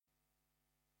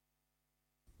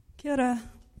Kia ora.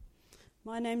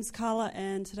 My name's Carla,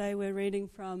 and today we're reading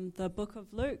from the book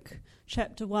of Luke,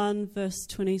 chapter 1, verse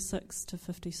 26 to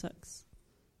 56.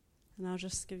 And I'll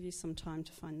just give you some time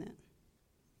to find that.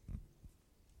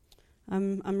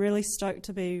 I'm really stoked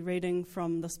to be reading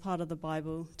from this part of the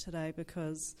Bible today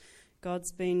because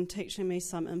God's been teaching me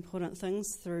some important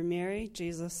things through Mary,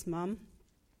 Jesus' mum.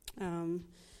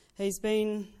 He's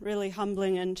been really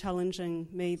humbling and challenging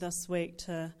me this week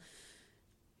to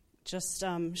just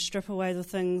strip away the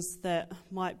things that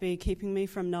might be keeping me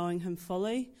from knowing him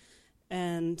fully,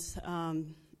 and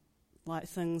like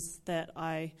things that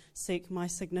I seek my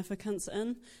significance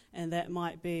in, and that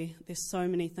might be, there's so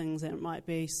many things, that it might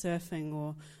be surfing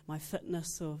or my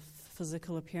fitness or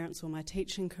physical appearance or my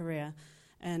teaching career,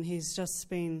 and he's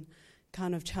just been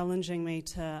kind of challenging me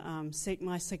to seek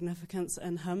my significance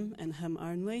in him and him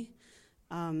only,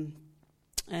 and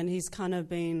he's kind of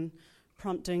been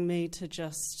prompting me to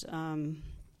just,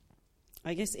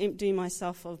 empty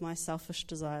myself of my selfish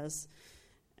desires.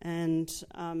 And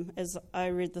as I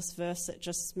read this verse, it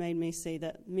just made me see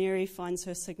that Mary finds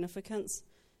her significance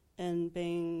in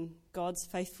being God's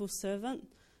faithful servant,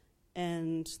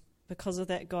 and because of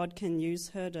that, God can use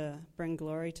her to bring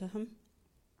glory to him.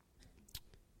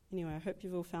 Anyway, I hope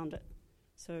you've all found it.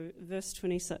 So, verse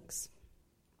 26.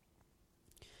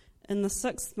 In the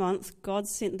 6th month, God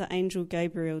sent the angel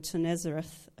Gabriel to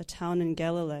Nazareth, a town in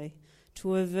Galilee,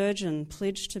 to a virgin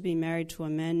pledged to be married to a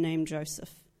man named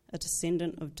Joseph, a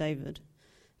descendant of David.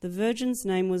 The virgin's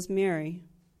name was Mary.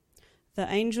 The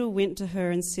angel went to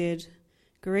her and said,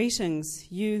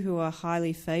 "Greetings, you who are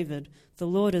highly favored. The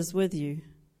Lord is with you."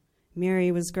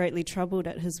 Mary was greatly troubled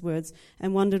at his words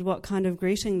and wondered what kind of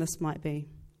greeting this might be.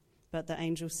 But the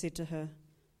angel said to her,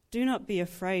 "Do not be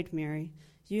afraid, Mary.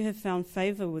 You have found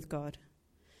favor with God.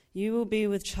 You will be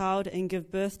with child and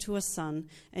give birth to a son,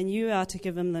 and you are to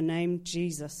give him the name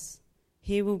Jesus.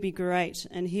 He will be great,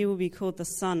 and he will be called the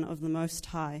Son of the Most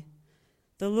High.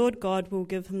 The Lord God will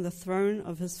give him the throne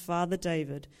of his father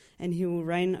David, and he will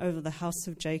reign over the house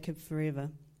of Jacob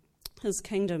forever. His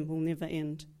kingdom will never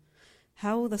end."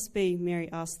 "How will this be?" Mary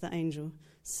asked the angel,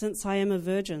 "since I am a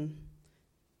virgin?"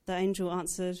 The angel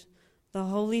answered, "The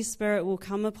Holy Spirit will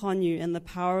come upon you, and the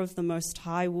power of the Most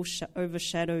High will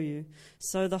overshadow you.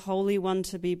 So the Holy One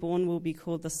to be born will be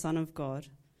called the Son of God.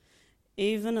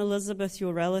 Even Elizabeth,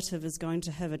 your relative, is going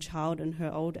to have a child in her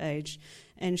old age,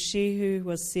 and she who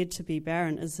was said to be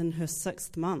barren is in her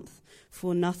 6th month,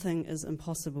 for nothing is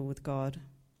impossible with God."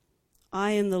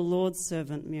 "I am the Lord's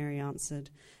servant," Mary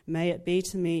answered. "May it be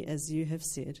to me as you have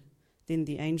said." Then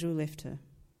the angel left her.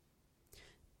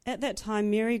 At that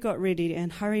time, Mary got ready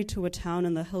and hurried to a town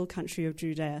in the hill country of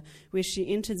Judea, where she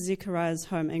entered Zechariah's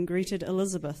home and greeted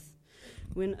Elizabeth.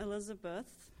 When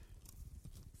Elizabeth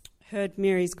heard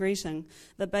Mary's greeting,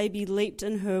 the baby leaped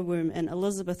in her womb, and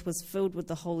Elizabeth was filled with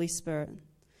the Holy Spirit.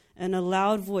 In a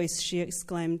loud voice she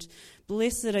exclaimed,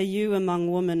 "Blessed are you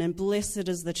among women, and blessed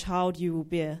is the child you will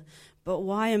bear. But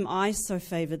why am I so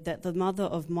favored that the mother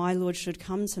of my Lord should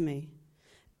come to me?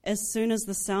 As soon as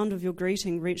the sound of your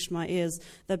greeting reached my ears,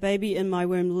 the baby in my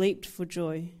womb leaped for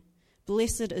joy.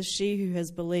 Blessed is she who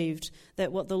has believed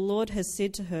that what the Lord has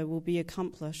said to her will be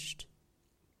accomplished."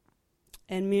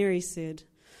 And Mary said,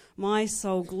 "My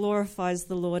soul glorifies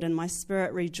the Lord, and my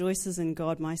spirit rejoices in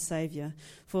God my Saviour,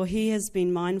 for he has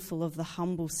been mindful of the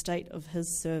humble state of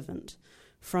his servant.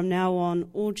 From now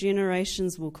on, all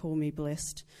generations will call me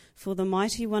blessed, for the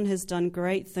Mighty One has done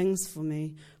great things for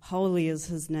me. Holy is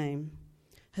his name.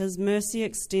 His mercy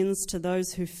extends to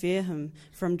those who fear him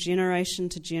from generation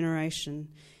to generation.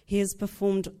 He has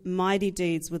performed mighty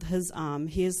deeds with his arm.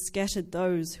 He has scattered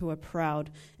those who are proud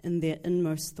in their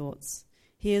inmost thoughts.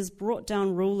 He has brought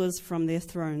down rulers from their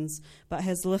thrones, but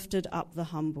has lifted up the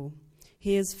humble.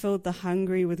 He has filled the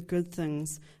hungry with good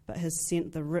things, but has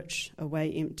sent the rich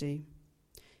away empty.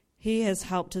 He has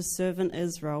helped his servant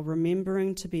Israel,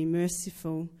 remembering to be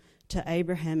merciful to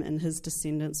Abraham and his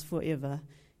descendants forever,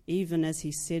 even as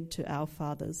he said to our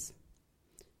fathers."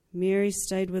 Mary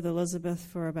stayed with Elizabeth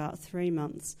for about 3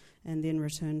 months and then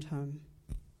returned home.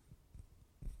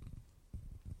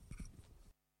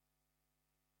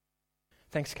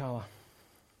 Thanks, Carla.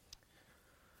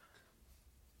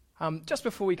 Just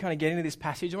before we kind of get into this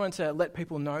passage, I wanted to let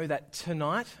people know that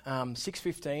tonight,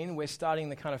 6:15, we're starting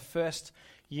the kind of first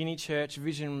Uni Church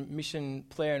Vision, Mission,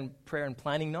 Prayer and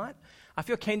Planning Night. If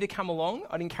you're keen to come along,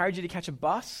 I'd encourage you to catch a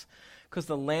bus, because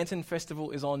the Lantern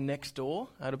Festival is on next door.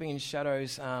 It'll be in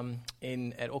Shadows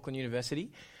at Auckland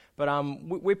University. But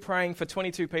we're praying for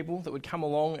 22 people that would come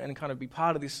along and kind of be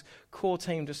part of this core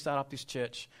team to start up this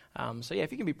church. So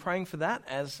if you can be praying for that,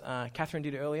 as Catherine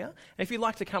did earlier. And if you'd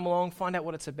like to come along, find out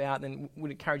what it's about, then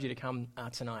we'd encourage you to come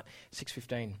tonight,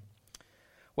 6:15.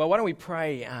 Well, why don't we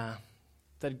pray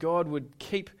that God would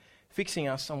keep fixing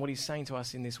us on what he's saying to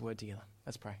us in this word together.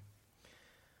 Let's pray.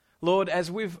 Lord, as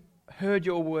we've heard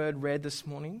your word read this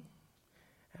morning,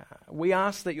 we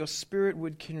ask that your Spirit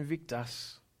would convict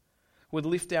us, would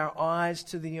lift our eyes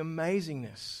to the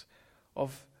amazingness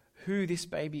of who this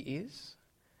baby is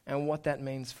and what that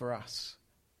means for us.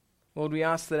 Lord, we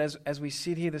ask that as we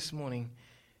sit here this morning,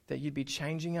 that you'd be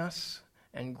changing us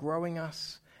and growing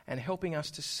us and helping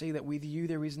us to see that with you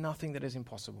there is nothing that is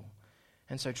impossible.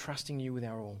 And so trusting you with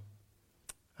our all.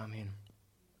 Amen.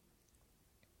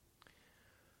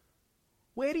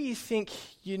 Where do you think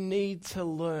you need to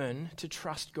learn to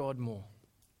trust God more?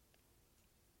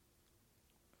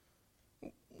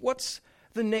 What's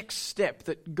the next step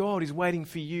that God is waiting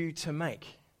for you to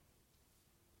make?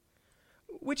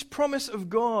 Which promise of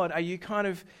God are you kind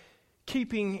of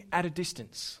keeping at a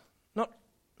distance? Not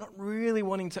really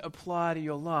wanting to apply to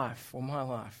your life or my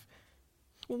life?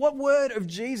 What word of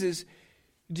Jesus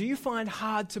do you find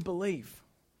hard to believe?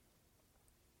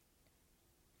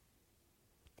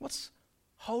 What's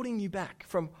holding you back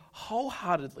from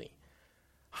wholeheartedly,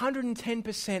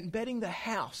 110% betting the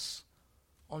house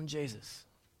on Jesus?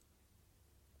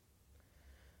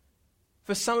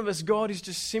 For some of us, God is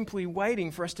just simply waiting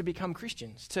for us to become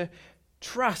Christians, to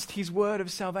trust his word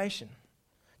of salvation,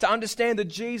 to understand that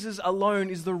Jesus alone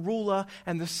is the ruler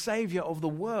and the Saviour of the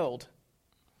world.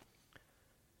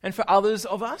 And for others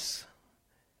of us,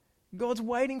 God's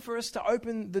waiting for us to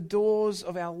open the doors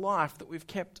of our life that we've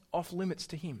kept off limits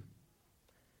to him,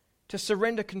 to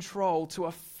surrender control to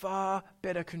a far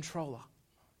better controller.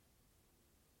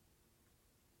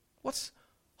 What's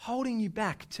holding you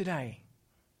back today,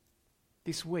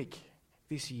 this week,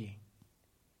 this year?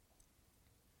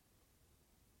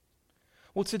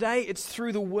 Well, today it's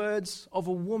through the words of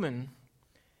a woman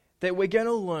that we're going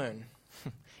to learn.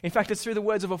 In fact, it's through the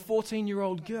words of a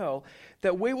 14-year-old girl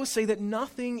that we will see that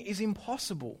nothing is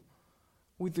impossible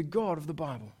with the God of the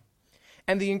Bible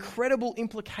and the incredible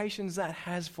implications that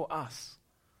has for us.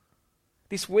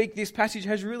 This week, this passage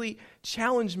has really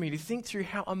challenged me to think through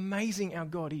how amazing our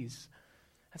God is.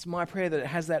 That's my prayer, that it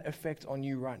has that effect on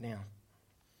you right now.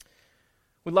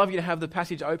 We'd love you to have the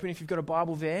passage open if you've got a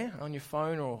Bible there on your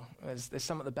phone, or there's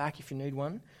some at the back if you need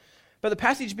one. But the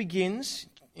passage begins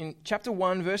in chapter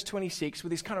 1, verse 26, with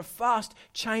this kind of fast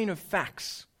chain of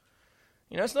facts.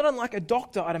 You know, it's not unlike a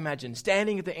doctor, I'd imagine,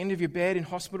 standing at the end of your bed in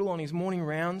hospital on his morning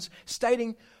rounds,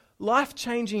 stating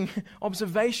life-changing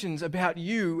observations about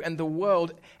you and the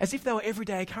world as if they were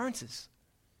everyday occurrences.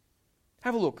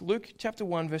 Have a look. Luke chapter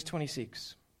 1, verse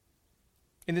 26.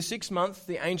 In the 6th month,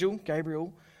 the angel,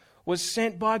 Gabriel, was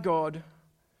sent by God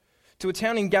to a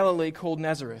town in Galilee called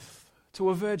Nazareth, to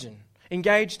a virgin,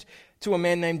 engaged to a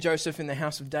man named Joseph in the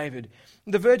house of David.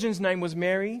 The virgin's name was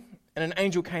Mary, and an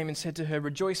angel came and said to her,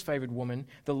 "Rejoice, favored woman,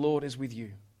 the Lord is with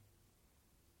you."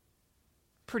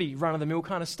 Pretty run-of-the-mill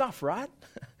kind of stuff, right?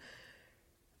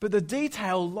 But the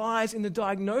detail lies in the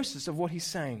diagnosis of what he's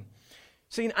saying.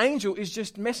 See, an angel is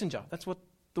just messenger. That's what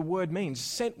the word means,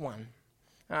 sent one.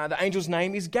 The angel's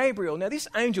name is Gabriel. Now, this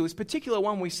angel, this particular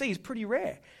one we see, is pretty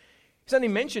rare. He's only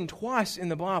mentioned twice in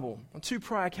the Bible, on 2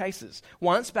 prior cases.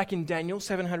 Once back in Daniel,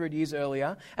 700 years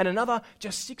earlier, and another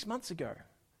just 6 months ago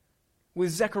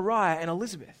with Zechariah and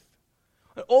Elizabeth.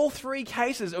 All 3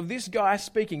 cases of this guy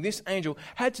speaking, this angel,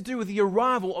 had to do with the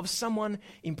arrival of someone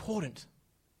important.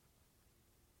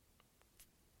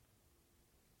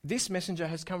 This messenger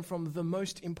has come from the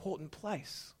most important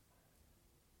place,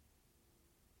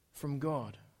 from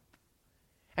God.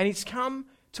 And it's come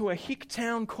to a hick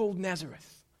town called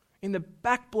Nazareth, in the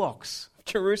back blocks of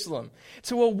Jerusalem,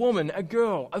 to a woman, a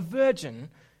girl, a virgin,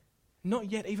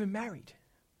 not yet even married,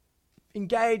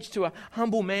 engaged to a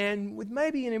humble man with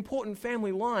maybe an important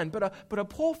family line, but a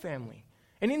poor family,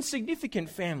 an insignificant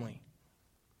family.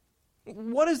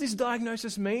 What does this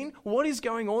diagnosis mean? What is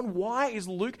going on? Why is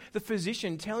Luke, the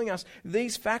physician, telling us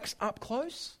these facts up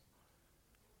close?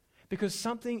 Because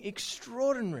something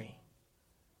extraordinary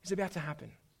is about to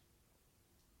happen.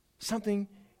 Something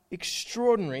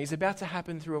extraordinary is about to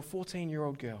happen through a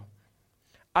 14-year-old girl.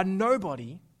 A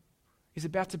nobody is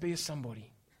about to be a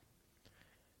somebody.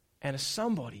 And a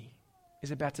somebody is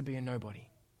about to be a nobody.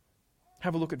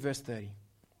 Have a look at verse 30.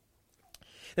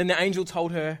 Then the angel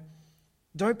told her,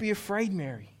 "Don't be afraid,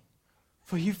 Mary,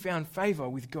 for you found favor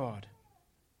with God.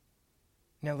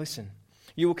 Now listen,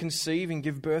 you will conceive and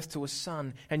give birth to a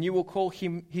son, and you will call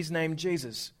him his name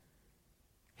Jesus.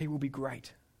 he will be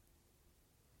great.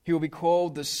 He will be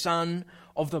called the Son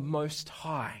of the Most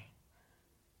High.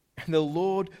 And the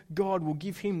Lord God will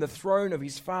give him the throne of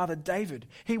his father David.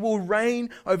 He will reign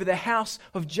over the house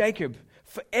of Jacob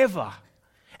forever,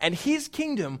 and his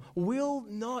kingdom will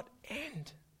not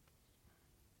end.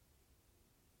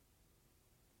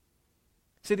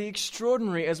 So the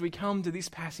extraordinary as we come to this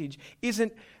passage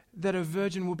isn't that a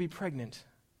virgin will be pregnant,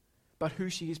 but who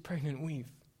she is pregnant with.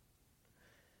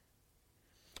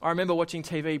 I remember watching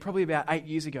TV probably about 8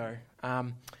 years ago,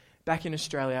 back in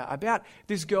Australia, about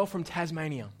this girl from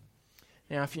Tasmania.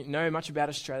 Now, if you know much about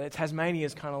Australia, Tasmania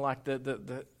is kind of like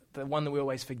the one that we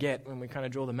always forget when we kind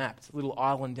of draw the map. It's a little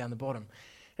island down the bottom.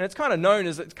 And it's kind of known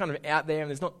as it's kind of out there, and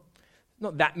there's not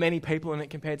that many people in it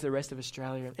compared to the rest of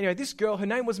Australia. Anyway, this girl, her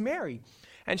name was Mary,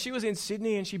 and she was in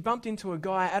Sydney, and she bumped into a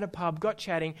guy at a pub, got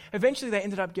chatting. Eventually, they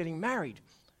ended up getting married.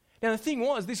 Now, the thing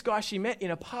was, this guy she met in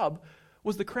a pub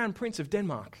was the Crown Prince of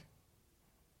Denmark.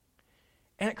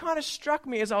 And it kind of struck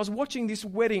me as I was watching this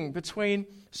wedding between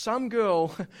some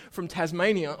girl from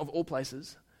Tasmania, of all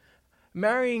places,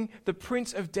 marrying the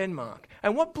Prince of Denmark.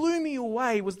 And what blew me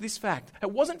away was this fact. It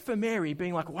wasn't for Mary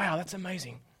being like, wow, that's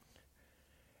amazing.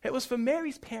 It was for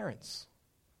Mary's parents.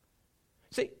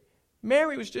 See,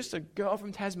 Mary was just a girl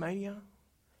from Tasmania.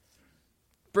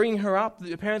 Bringing her up,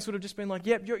 the parents would have just been like,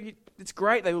 yep, it's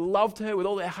great. They loved her with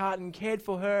all their heart and cared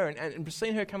for her and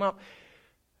seen her come up.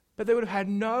 But they would have had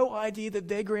no idea that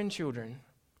their grandchildren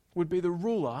would be the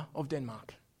ruler of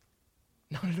Denmark.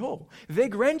 Not at all. Their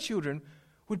grandchildren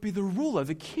would be the ruler,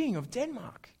 the king of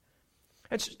Denmark.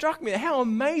 It struck me, how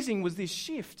amazing was this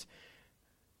shift?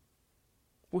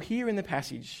 Well, here in the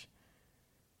passage,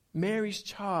 Mary's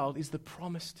child is the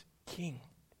promised king.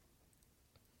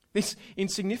 This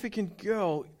insignificant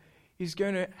girl is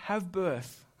going to have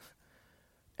birth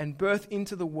and birth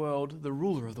into the world the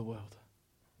ruler of the world.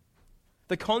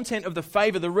 The content of the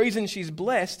favor, the reason she's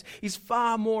blessed, is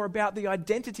far more about the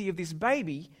identity of this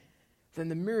baby than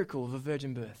the miracle of a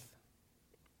virgin birth.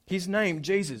 His name,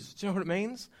 Jesus, do you know what it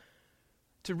means?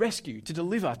 To rescue, to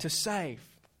deliver, to save.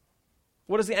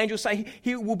 What does the angel say?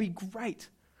 He will be great,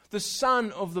 the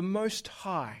Son of the Most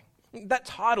High. That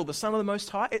title, the Son of the Most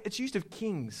High, it's used of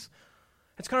kings.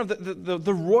 It's kind of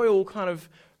the royal kind of,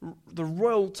 the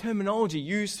royal terminology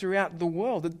used throughout the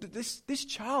world. This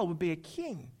child would be a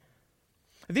king.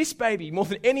 This baby, more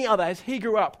than any other, as he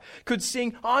grew up, could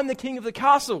sing, I'm the king of the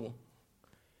castle,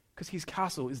 because his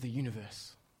castle is the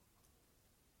universe.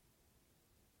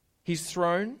 His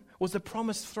throne was the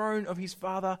promised throne of his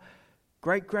father,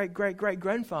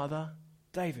 great-great-great-great-grandfather,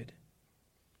 David.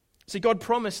 See, God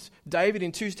promised David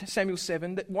in 2 Samuel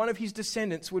 7 that one of his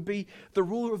descendants would be the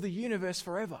ruler of the universe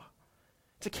forever.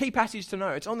 It's a key passage to know.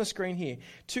 It's on the screen here.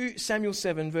 2 Samuel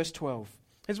 7, verse 12.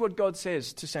 Here's what God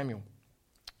says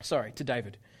to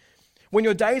David. When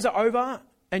your days are over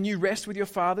and you rest with your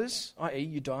fathers, i.e.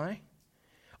 you die,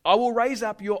 I will raise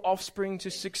up your offspring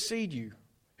to succeed you,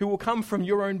 who will come from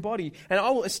your own body, and I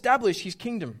will establish his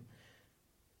kingdom.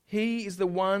 He is the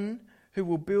one who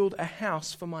will build a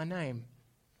house for my name,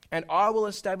 and I will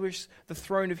establish the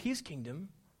throne of his kingdom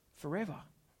forever.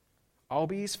 I'll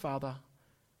be his father,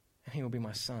 and he will be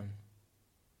my son.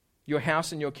 Your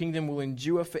house and your kingdom will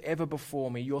endure forever before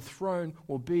me. Your throne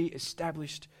will be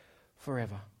established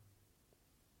forever.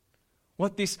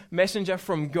 What this messenger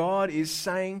from God is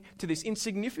saying to this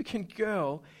insignificant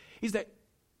girl is that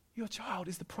your child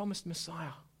is the promised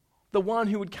Messiah, the one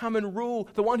who would come and rule,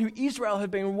 the one who Israel had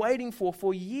been waiting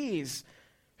for years,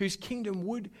 whose kingdom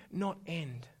would not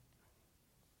end.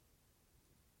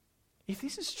 If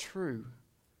this is true,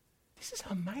 this is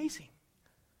amazing.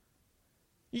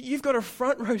 You've got a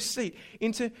front row seat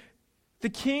into the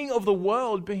King of the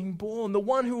world being born, the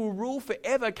one who will rule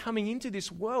forever coming into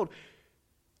this world.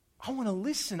 I want to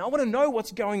listen. I want to know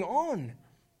what's going on.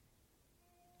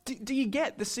 Do you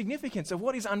get the significance of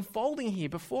what is unfolding here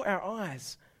before our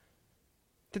eyes?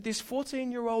 That this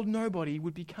 14-year-old nobody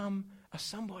would become a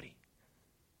somebody.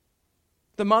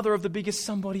 The mother of the biggest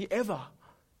somebody ever.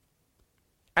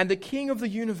 And the King of the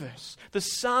universe, the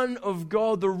Son of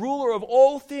God, the ruler of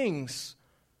all things,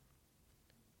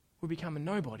 would become a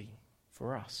nobody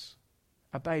for us.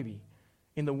 A baby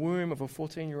in the womb of a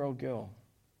 14-year-old girl.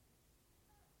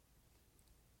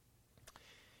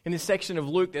 In this section of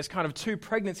Luke, there's kind of two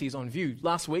pregnancies on view.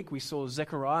 Last week we saw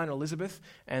Zechariah and Elizabeth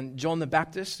and John the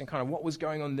Baptist and kind of what was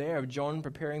going on there of John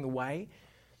preparing the way.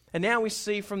 And now we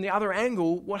see from the other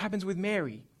angle what happens with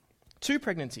Mary. Two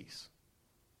pregnancies.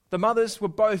 The mothers were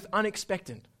both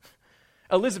unexpected.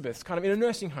 Elizabeth's kind of in a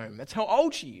nursing home. That's how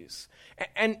old she is.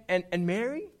 And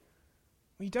Mary,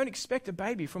 well, you don't expect a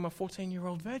baby from a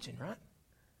 14-year-old virgin, right?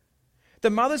 The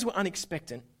mothers were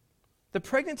unexpectant. The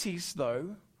pregnancies,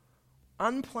 though,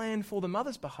 unplanned for the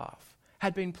mother's behalf,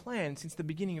 had been planned since the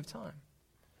beginning of time.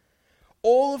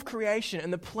 All of creation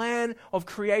and the plan of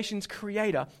creation's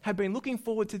creator have been looking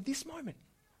forward to this moment.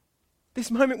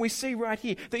 This moment we see right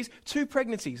here. These two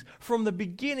pregnancies from the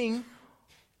beginning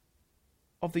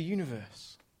of the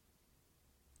universe.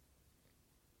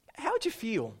 How would you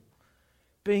feel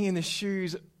being in the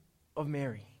shoes of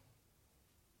Mary?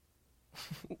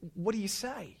 What do you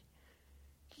say?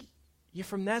 You're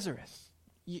from Nazareth.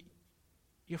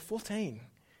 You're 14.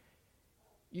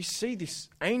 You see this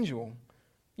angel.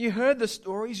 You heard the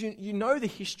stories. You know the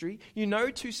history. You know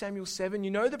 2 Samuel 7.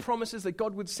 You know the promises that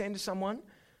God would send to someone.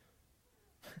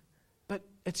 But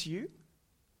it's you?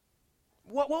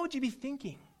 What would you be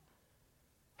thinking?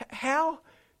 How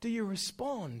do you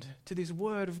respond to this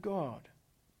word of God?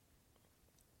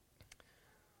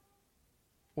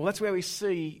 Well, that's where we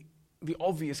see the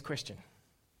obvious question.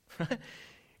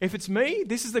 If it's me,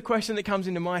 this is the question that comes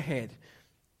into my head.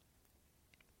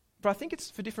 But I think it's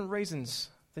for different reasons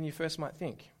than you first might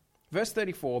think. Verse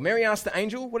 34, Mary asked the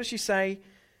angel, what does she say?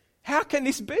 How can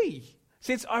this be,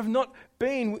 since I've not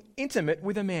been intimate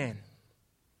with a man?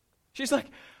 She's like,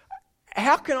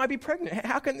 how can I be pregnant?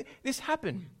 How can this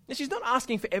happen? And she's not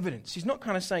asking for evidence. She's not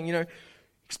kind of saying,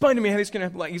 explain to me how this is going to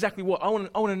happen, like exactly what. I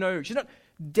want to know. She's not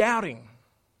doubting.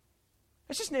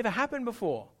 It's just never happened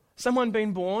before. Someone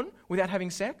being born without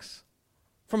having sex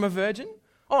from a virgin.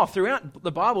 Oh, throughout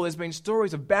the Bible, there's been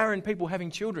stories of barren people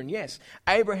having children, yes.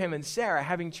 Abraham and Sarah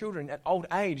having children at old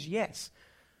age, yes.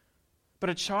 But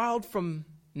a child from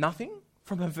nothing,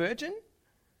 from a virgin?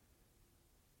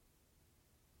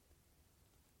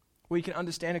 We can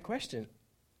understand a question.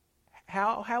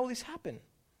 How will this happen?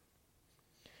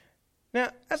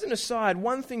 Now, as an aside,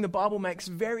 one thing the Bible makes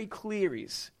very clear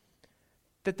is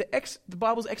that the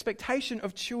Bible's expectation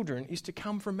of children is to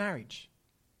come from marriage.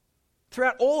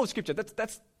 Throughout all of Scripture,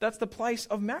 that's the place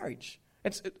of marriage.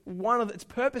 One of its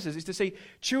purposes is to see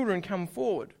children come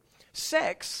forward.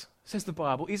 Sex, says the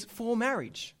Bible, is for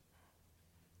marriage.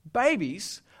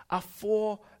 Babies are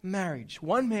for marriage.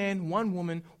 One man, one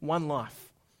woman, one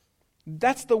life.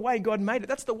 That's the way God made it.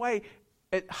 That's the way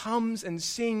it hums and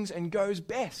sings and goes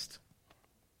best.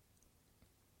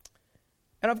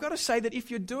 And I've got to say that if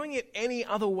you're doing it any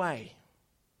other way,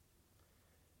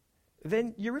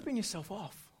 then you're ripping yourself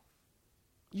off.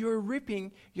 You're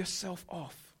ripping yourself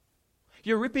off.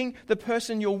 You're ripping the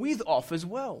person you're with off as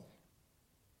well.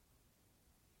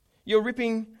 You're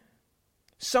ripping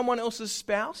someone else's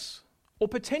spouse or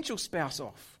potential spouse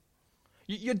off.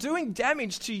 You're doing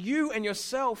damage to you and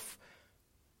yourself,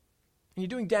 and you're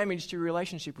doing damage to your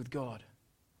relationship with God.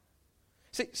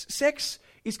 See, sex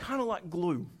is kind of like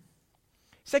glue.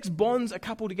 Sex bonds a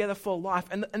couple together for life,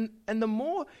 and the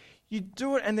more you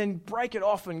do it and then break it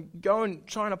off and go and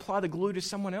try and apply the glue to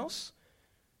someone else,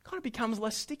 it kind of becomes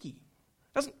less sticky.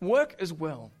 It doesn't work as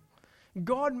well.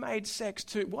 God made sex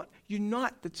to, what?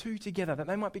 Unite the two together, that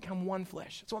they might become one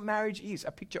flesh. That's what marriage is,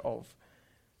 a picture of.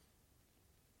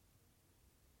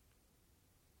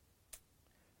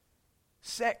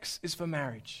 Sex is for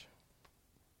marriage.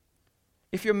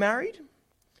 If you're married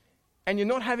and you're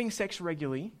not having sex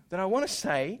regularly, then I want to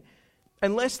say,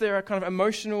 unless there are kind of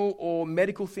emotional or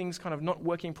medical things kind of not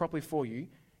working properly for you,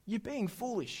 you're being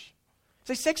foolish.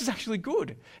 See, sex is actually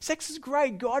good. Sex is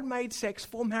great. God made sex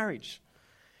for marriage.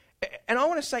 And I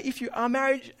want to say, if you are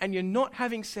married and you're not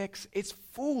having sex, it's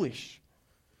foolish.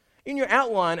 In your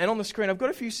outline and on the screen, I've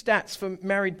got a few stats for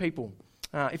married people.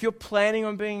 If you're planning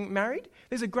on being married,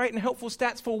 there's a great and helpful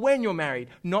stats for when you're married,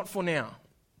 not for now.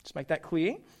 Just make that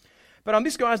clear. But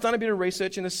this guy's done a bit of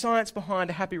research in the science behind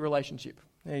a happy relationship.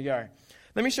 There you go.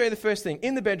 Let me show you the first thing.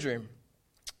 In the bedroom,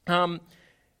 the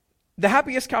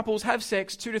happiest couples have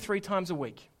sex 2 to 3 times a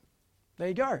week. There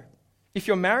you go. If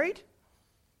you're married,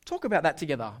 talk about that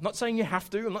together. I'm not saying you have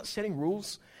to. I'm not setting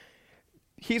rules.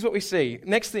 Here's what we see.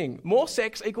 Next thing, more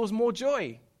sex equals more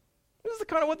joy. This is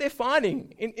kind of what they're finding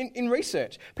in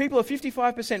research. People are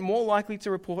 55% more likely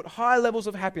to report high levels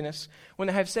of happiness when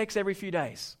they have sex every few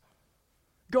days.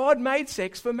 God made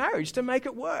sex for marriage to make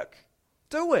it work.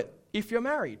 Do it if you're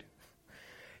married.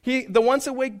 Here, the once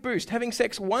a week boost, having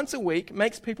sex once a week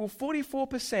makes people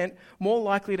 44% more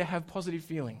likely to have positive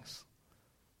feelings.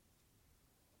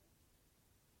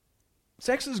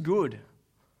 Sex is good.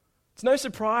 It's no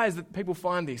surprise that people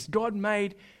find this. God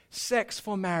made sex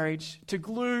for marriage to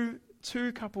glue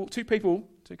two people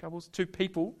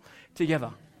together.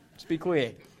 Let's be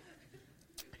clear.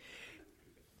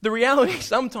 The reality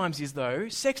sometimes is, though,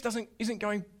 sex isn't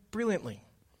going brilliantly.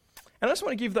 And I just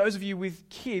want to give those of you with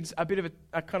kids a bit of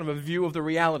a kind of a view of the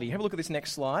reality. Have a look at this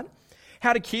next slide.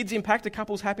 How do kids impact a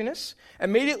couple's happiness?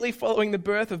 Immediately following the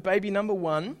birth of baby number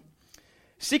 1,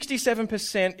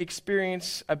 67%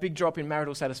 experience a big drop in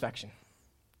marital satisfaction.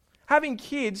 Having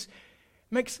kids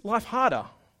makes life harder,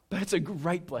 but it's a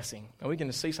great blessing. And we're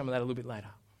going to see some of that a little bit later.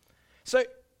 So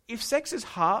if sex is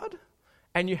hard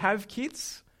and you have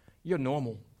kids, you're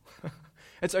normal.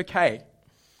 It's okay.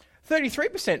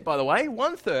 33%, by the way,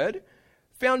 1/3,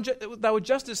 found they were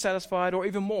just as satisfied or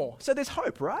even more. So there's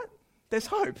hope, right? There's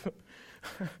hope.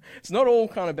 It's not all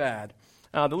kind of bad.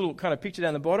 The little kind of picture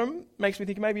down the bottom makes me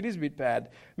think maybe it is a bit bad.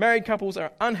 Married couples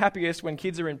are unhappiest when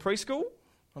kids are in preschool.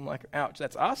 I'm like, ouch,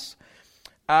 that's us.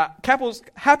 Couples'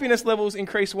 happiness levels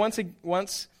increase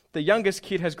once the youngest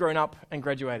kid has grown up and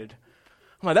graduated.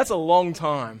 I'm like, that's a long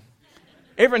time.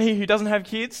 Everyone here who doesn't have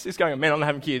kids is going, man, I'm not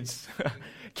having kids.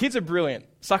 Kids are brilliant.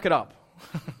 Suck it up.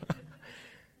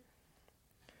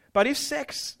 But if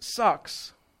sex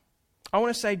sucks, I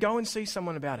want to say go and see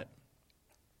someone about it.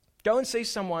 Go and see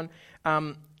someone,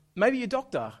 maybe your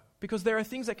doctor, because there are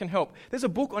things that can help. There's a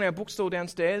book on our bookstall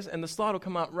downstairs, and the slide will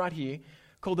come up right here,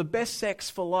 called The Best Sex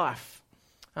for Life.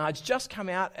 It's just come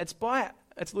out. It's a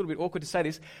little bit awkward to say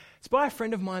this, it's by a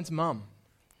friend of mine's mum.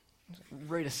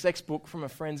 Read a sex book from a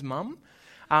friend's mum.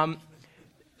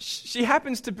 She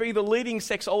happens to be the leading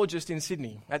sexologist in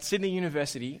Sydney, at Sydney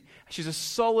University. She's a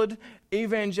solid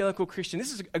evangelical Christian.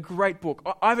 This is a great book.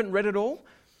 I haven't read it all,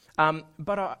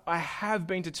 but I have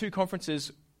been to 2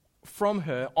 conferences from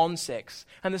her on sex,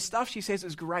 and the stuff she says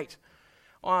is great.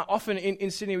 Often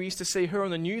in Sydney, we used to see her on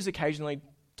the news occasionally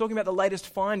talking about the latest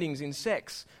findings in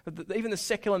sex. Even the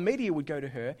secular media would go to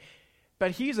her.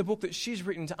 But here's a book that she's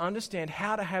written to understand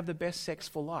how to have the best sex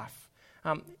for life.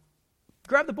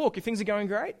 Grab the book if things are going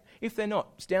great. If they're not,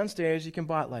 it's downstairs, you can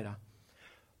buy it later.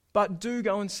 But do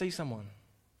go and see someone.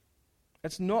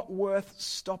 It's not worth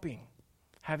stopping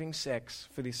having sex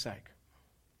for this sake.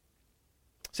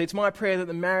 See, it's my prayer that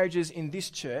the marriages in this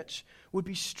church would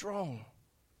be strong.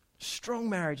 Strong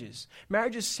marriages.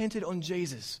 Marriages centered on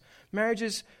Jesus.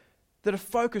 Marriages that are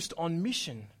focused on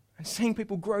mission and seeing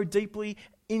people grow deeply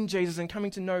in Jesus and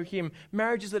coming to know Him.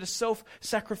 Marriages that are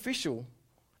self-sacrificial.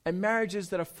 And marriages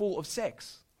that are full of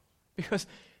sex. Because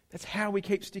that's how we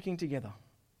keep sticking together.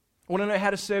 Want to know how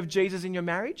to serve Jesus in your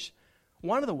marriage?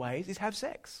 One of the ways is have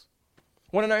sex.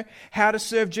 Want to know how to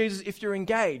serve Jesus if you're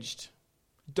engaged?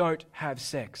 Don't have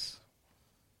sex.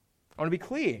 I want to be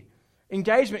clear.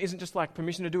 Engagement isn't just like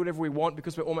permission to do whatever we want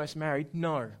because we're almost married.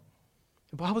 No.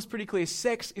 The Bible's pretty clear.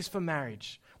 Sex is for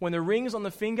marriage. When the ring's on the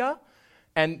finger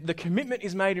and the commitment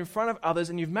is made in front of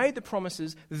others and you've made the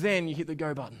promises, then you hit the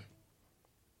go button.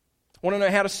 Want to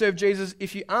know how to serve Jesus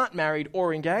if you aren't married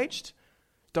or engaged?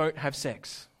 Don't have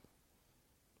sex.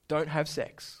 Don't have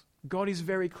sex. God is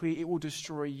very clear. It will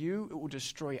destroy you. It will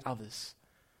destroy others.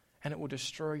 And it will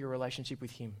destroy your relationship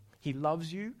with Him. He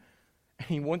loves you and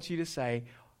He wants you to say,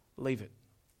 leave it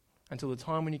until the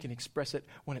time when you can express it,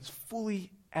 when it's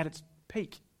fully at its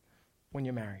peak, when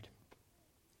you're married.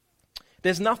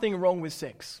 There's nothing wrong with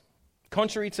sex.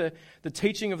 Contrary to the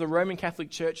teaching of the Roman Catholic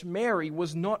Church, Mary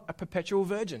was not a perpetual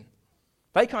virgin.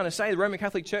 They kind of say the Roman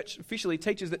Catholic Church officially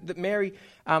teaches that Mary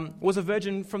was a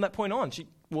virgin from that point on. She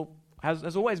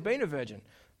has always been a virgin.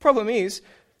 Problem is,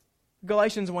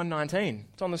 Galatians 1:19,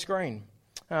 it's on the screen.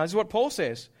 This is what Paul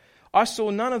says. I saw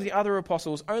none of the other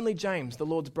apostles, only James, the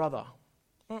Lord's brother.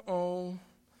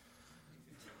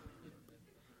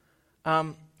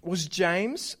 Was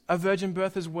James a virgin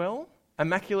birth as well?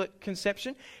 Immaculate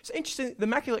conception? It's interesting, the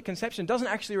Immaculate Conception doesn't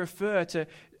actually refer to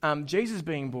Jesus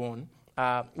being born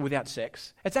without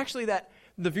sex. It's actually that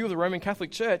the view of the Roman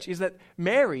Catholic Church is that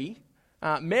Mary's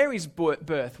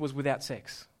birth was without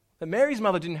sex. That Mary's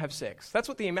mother didn't have sex. That's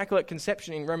what the Immaculate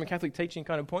Conception in Roman Catholic teaching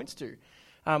kind of points to.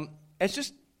 It's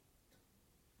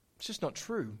just not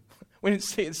true when it's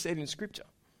said in Scripture.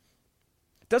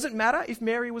 Does it matter if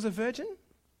Mary was a virgin?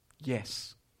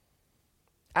 Yes.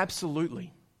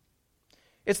 Absolutely.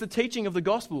 It's the teaching of the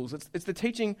Gospels. It's the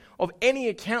teaching of any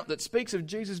account that speaks of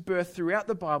Jesus' birth throughout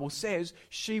the Bible says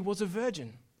she was a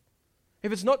virgin.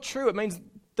 If it's not true, it means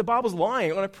the Bible's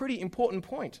lying on a pretty important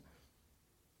point.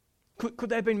 Could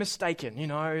they have been mistaken?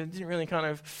 It didn't really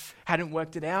hadn't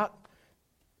worked it out.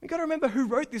 We've got to remember who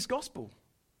wrote this Gospel.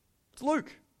 It's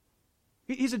Luke.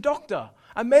 He's a doctor,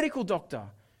 a medical doctor.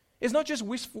 It's not just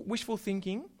wishful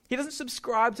thinking. He doesn't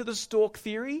subscribe to the stork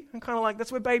theory and kind of like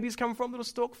that's where babies come from. Little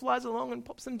stork flies along and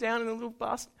pops them down in a little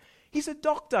bus. He's a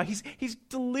doctor. He's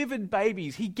delivered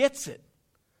babies. He gets it.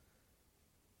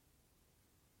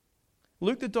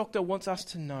 Luke the doctor wants us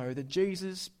to know that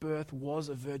Jesus' birth was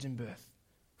a virgin birth.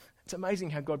 It's amazing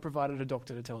how God provided a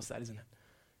doctor to tell us that, isn't it?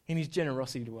 In His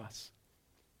generosity to us.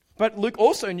 But Luke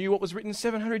also knew what was written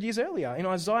 700 years earlier in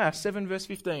Isaiah 7 verse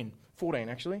 14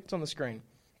 actually. It's on the screen.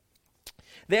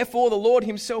 Therefore the Lord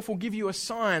himself will give you a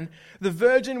sign. The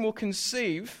virgin will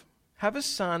conceive, have a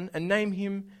son, and name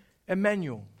him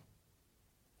Emmanuel.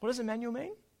 What does Emmanuel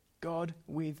mean? God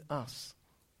with us.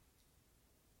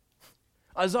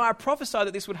 Isaiah prophesied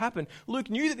that this would happen.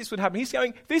 Luke knew that this would happen. He's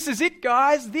going, this is it,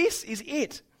 guys. This is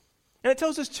it. And it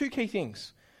tells us two key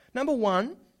things. Number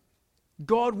one,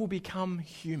 God will become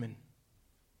human.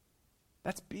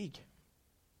 That's big.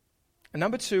 And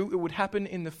number two, it would happen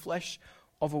in the flesh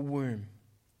of a womb.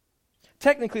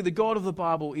 Technically, the God of the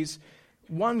Bible is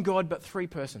one God but three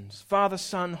persons. Father,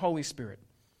 Son, Holy Spirit.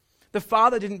 The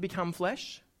Father didn't become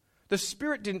flesh. The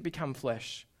Spirit didn't become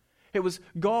flesh. It was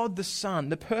God the Son,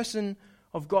 the person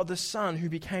of God the Son who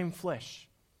became flesh.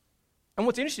 And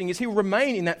what's interesting is he will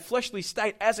remain in that fleshly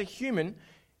state as a human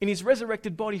in his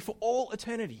resurrected body for all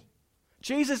eternity.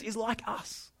 Jesus is like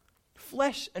us,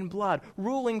 flesh and blood,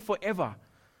 ruling forever.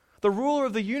 The ruler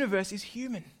of the universe is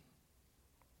human.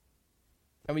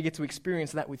 And we get to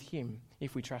experience that with him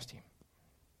if we trust him.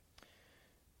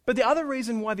 But the other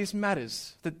reason why this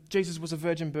matters, that Jesus was a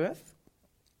virgin birth,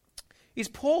 is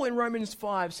Paul in Romans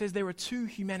 5 says there are two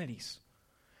humanities.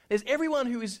 There's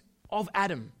everyone who is of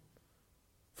Adam,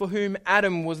 for whom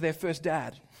Adam was their first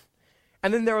dad.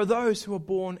 And then there are those who are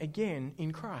born again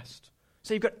in Christ.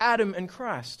 So you've got Adam and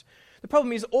Christ. The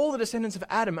problem is all the descendants of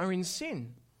Adam are in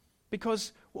sin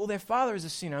because, well, their father is a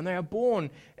sinner and they are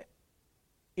born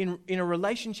in a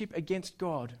relationship against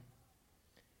God.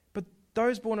 But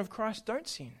those born of Christ don't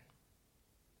sin.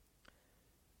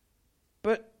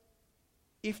 But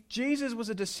if Jesus was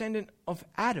a descendant of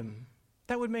Adam,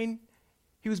 that would mean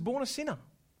he was born a sinner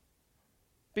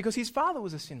because his father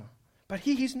was a sinner. But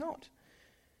he is not.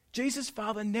 Jesus'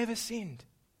 father never sinned.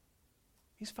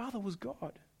 His father was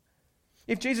God.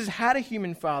 If Jesus had a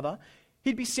human father,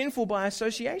 he'd be sinful by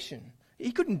association.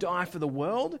 He couldn't die for the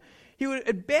world. He would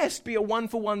at best be a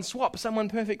one-for-one swap, someone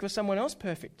perfect for someone else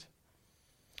perfect.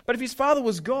 But if his father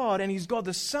was God and he's God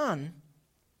the Son,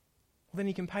 well, then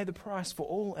he can pay the price for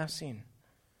all our sin.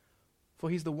 For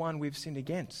he's the one we've sinned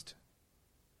against.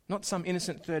 Not some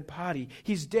innocent third party.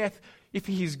 His death, if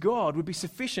he is God, would be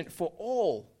sufficient for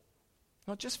all,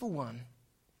 not just for one.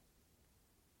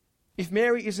 If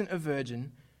Mary isn't a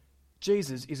virgin,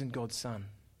 Jesus isn't God's son.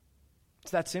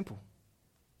 It's that simple.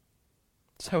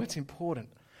 So it's important.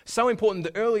 So important,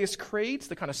 the earliest creeds,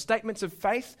 the kind of statements of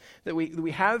faith that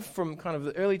we have from kind of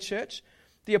the early church,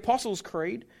 the Apostles'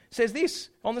 Creed says this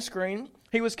on the screen: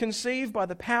 he was conceived by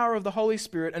the power of the Holy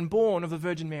Spirit and born of the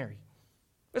Virgin Mary.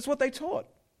 That's what they taught.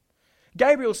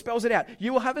 Gabriel spells it out.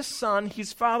 You will have a son,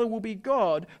 his father will be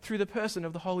God through the person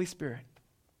of the Holy Spirit.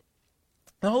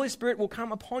 The Holy Spirit will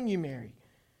come upon you, Mary.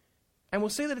 And we'll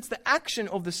see that it's the action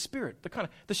of the Spirit,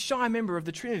 the shy member of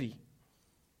the Trinity,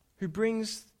 who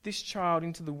brings this child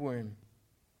into the womb.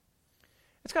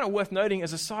 It's kind of worth noting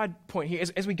as a side point here,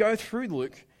 as we go through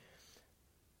Luke,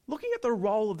 looking at the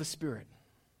role of the Spirit.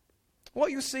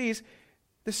 What you'll see is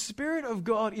the Spirit of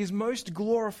God is most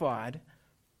glorified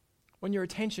when your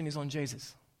attention is on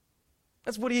Jesus.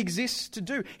 That's what he exists to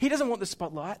do. He doesn't want the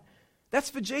spotlight. That's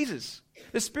for Jesus.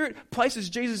 The Spirit places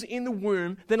Jesus in the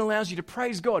womb, then allows you to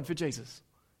praise God for Jesus.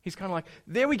 He's kind of like,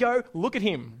 there we go, look at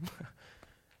him.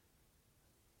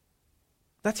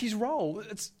 That's his role.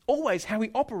 It's always how he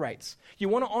operates. You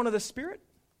want to honor the Spirit?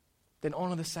 Then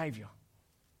honor the Savior.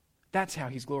 That's how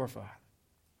he's glorified.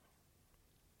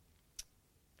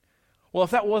 Well,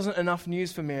 if that wasn't enough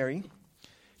news for Mary,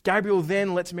 Gabriel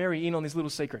then lets Mary in on this little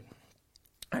secret.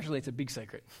 Actually, it's a big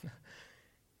secret.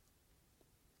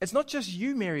 It's not just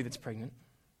you, Mary, that's pregnant,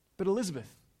 but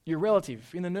Elizabeth, your relative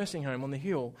in the nursing home on the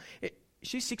hill.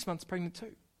 She's 6 months pregnant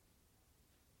too.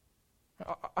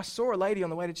 I saw a lady on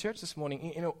the way to church this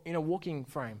morning in a walking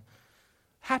frame.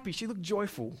 Happy, she looked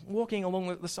joyful, walking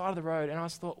along the side of the road, and I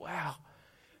just thought, wow,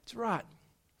 it's right.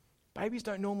 Babies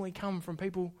don't normally come from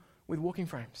people with walking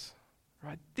frames,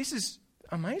 right? This is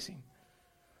amazing.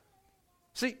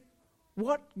 See,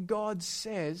 what God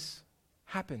says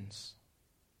happens.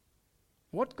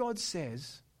 What God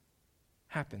says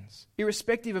happens,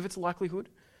 irrespective of its likelihood.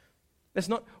 It's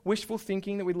not wishful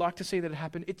thinking that we'd like to see that it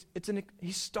happened. It's an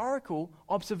historical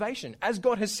observation. As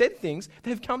God has said things,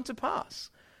 they've come to pass.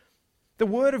 The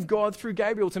word of God through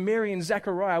Gabriel to Mary and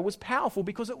Zechariah was powerful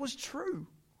because it was true.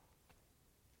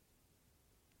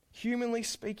 Humanly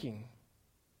speaking,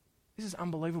 this is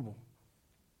unbelievable.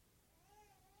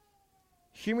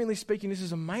 Humanly speaking, this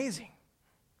is amazing.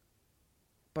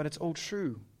 But it's all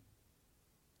true,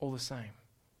 all the same.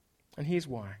 And here's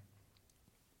why.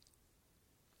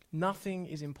 Nothing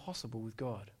is impossible with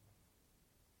God.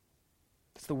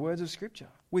 That's the words of Scripture.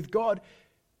 With God,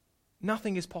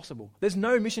 nothing is possible. There's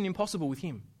no mission impossible with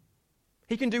him.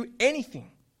 He can do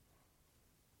anything.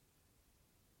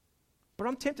 But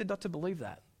I'm tempted not to believe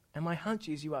that. And my hunch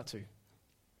is you are too.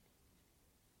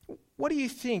 What do you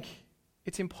think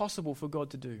it's impossible for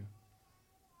God to do?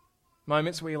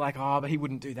 Moments where you're like, but he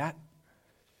wouldn't do that.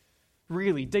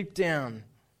 Really, deep down,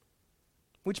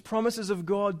 which promises of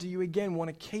God do you again want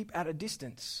to keep at a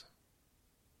distance?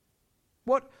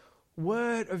 What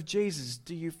word of Jesus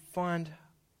do you find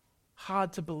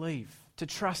hard to believe, to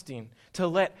trust in, to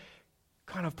let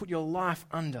kind of put your life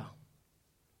under?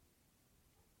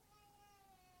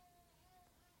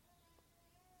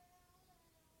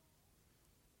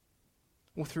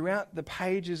 Well, throughout the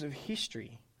pages of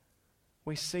history,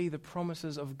 we see the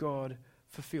promises of God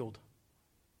fulfilled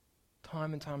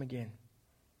time and time again.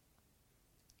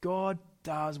 God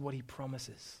does what he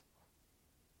promises.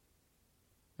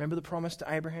 Remember the promise to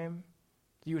Abraham?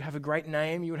 You would have a great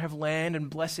name, you would have land and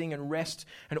blessing and rest,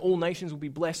 and all nations will be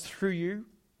blessed through you.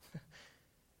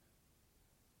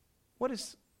 What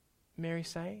does Mary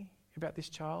say about this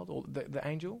child, or the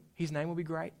angel? His name will be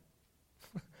great.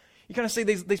 You kind of see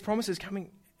these promises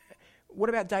coming. What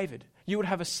about David? You would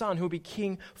have a son who will be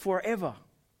king forever.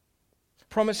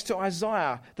 Promise to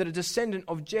Isaiah that a descendant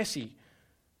of Jesse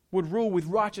would rule with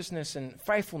righteousness and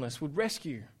faithfulness, would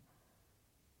rescue.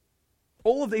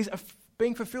 All of these are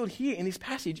being fulfilled here in this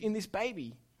passage, in this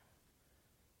baby.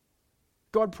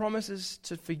 God promises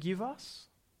to forgive us.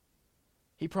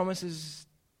 He promises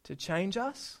to change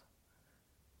us.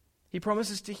 He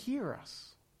promises to hear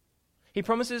us. He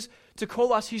promises to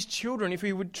call us his children if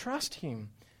we would trust him.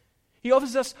 He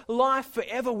offers us life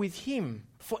forever with him.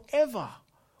 Forever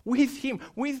with him,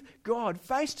 with God,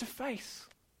 face to face.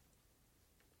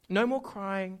 No more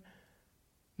crying,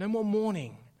 no more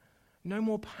mourning, no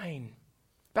more pain.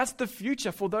 That's the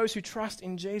future for those who trust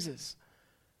in Jesus.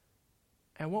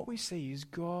 And what we see is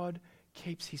God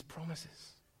keeps his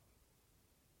promises.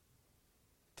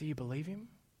 Do you believe him?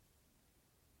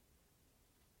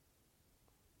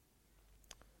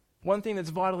 One thing that's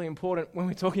vitally important when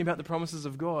we're talking about the promises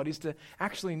of God is to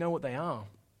actually know what they are.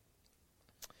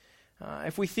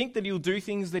 If we think that he'll do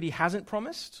things that he hasn't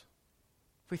promised,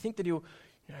 if we think that he'll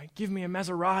give me a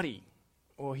Maserati,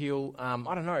 or he'll,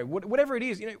 whatever it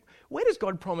is, where does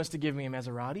God promise to give me a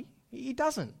Maserati? He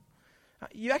doesn't.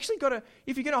 You actually got to,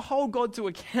 if you're going to hold God to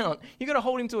account, you've got to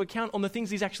hold him to account on the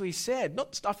things he's actually said,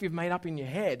 not stuff you've made up in your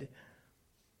head.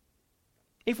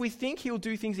 If we think he'll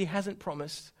do things he hasn't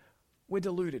promised, we're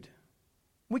deluded.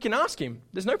 We can ask him.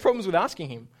 There's no problems with asking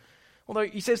him. Although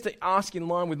he says to ask in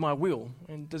line with my will.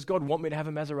 And does God want me to have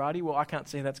a Maserati? Well, I can't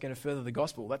see how that's going to further the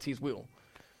gospel. That's his will.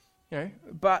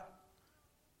 But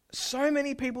so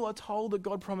many people are told that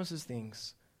God promises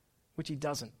things which he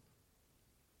doesn't.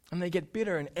 And they get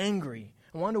bitter and angry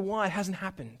and wonder why it hasn't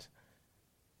happened.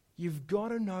 You've got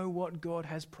to know what God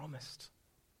has promised.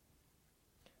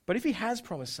 But if he has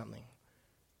promised something,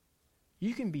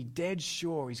 you can be dead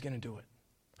sure he's going to do it.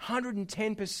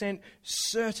 110%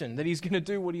 certain that he's going to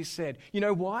do what he said. You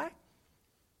know why?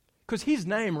 Because his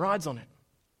name rides on it.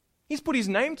 He's put his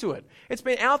name to it. It's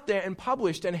been out there and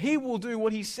published, and he will do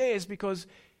what he says because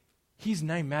his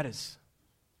name matters.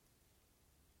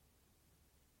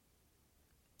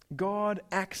 God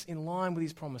acts in line with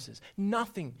his promises.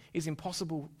 Nothing is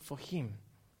impossible for him.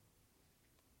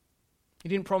 He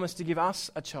didn't promise to give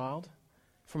us a child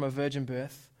from a virgin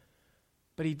birth,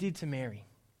 but he did to Mary.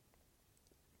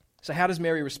 So how does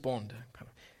Mary respond?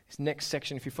 This next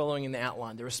section, if you're following in the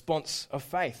outline, the response of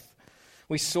faith.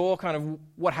 We saw kind of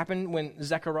what happened when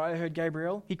Zechariah heard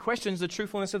Gabriel. He questions the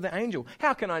truthfulness of the angel.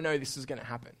 How can I know this is going to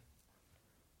happen?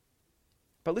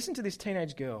 But listen to this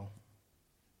teenage girl.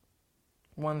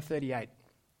 1:38.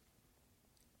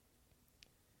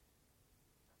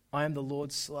 I am the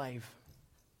Lord's slave,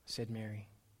 said Mary.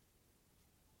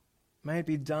 May it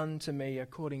be done to me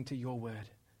according to your word.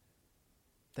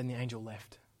 Then the angel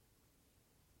left.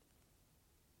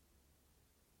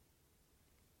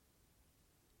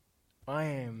 I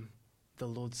am the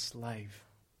Lord's slave.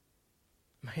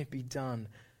 May it be done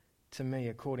to me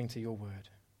according to your word.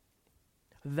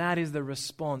 That is the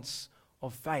response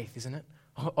of faith, isn't it?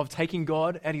 Of taking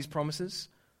God at his promises.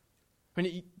 I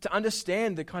mean, to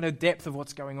understand the kind of depth of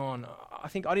what's going on, I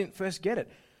think I didn't first get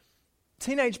it.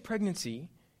 Teenage pregnancy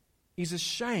is a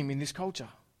shame in this culture.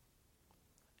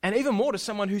 And even more to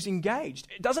someone who's engaged.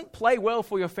 It doesn't play well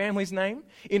for your family's name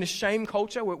in a shame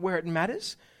culture where it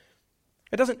matters.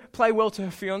 It doesn't play well to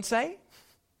her fiancé.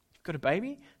 You've got a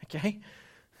baby, okay?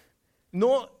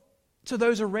 Nor to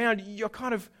those around. You're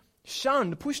kind of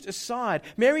shunned, pushed aside.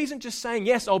 Mary isn't just saying,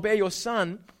 yes, I'll bear your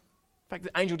son In fact,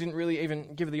 the angel didn't really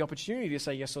even give her the opportunity to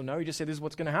say yes or no. He just said, this is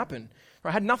what's going to happen.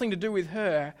 Right? It had nothing to do with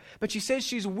her, but she says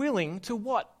she's willing to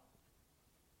what?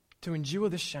 To endure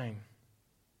the shame.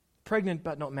 Pregnant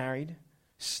but not married,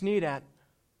 sneered at,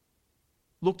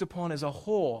 looked upon as a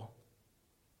whore.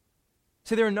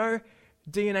 So there are no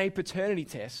DNA paternity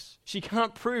tests. She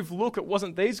can't prove, look, it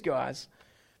wasn't these guys.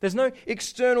 There's no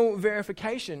external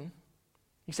verification,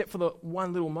 except for the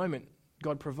one little moment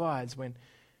God provides when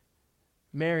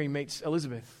Mary meets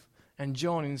Elizabeth, and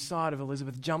John inside of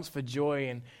Elizabeth jumps for joy,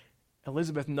 and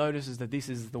Elizabeth notices that this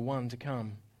is the one to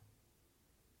come.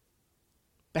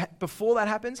 But before that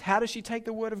happens, how does she take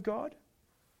the word of God?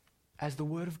 As the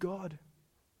word of God.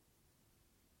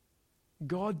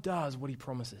 God does what he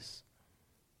promises.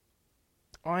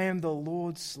 I am the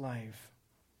Lord's slave.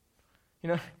 You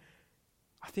know,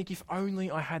 I think if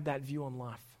only I had that view on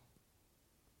life.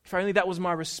 If only that was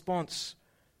my response.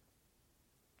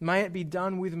 May it be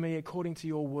done with me according to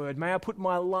your word. May I put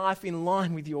my life in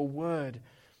line with your word.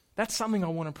 That's something I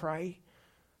want to pray.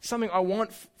 Something I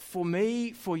want for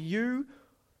me, for you.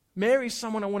 Mary's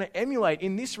someone I want to emulate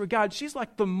in this regard. She's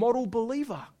like the model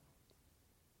believer.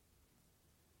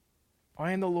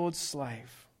 I am the Lord's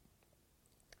slave.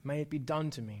 May it be done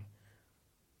to me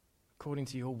according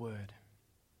to your word.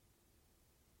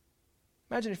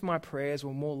 Imagine if my prayers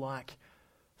were more like,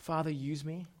 Father, use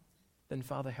me, than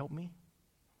Father, help me.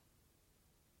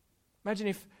 Imagine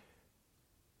if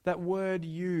that word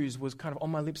use was kind of on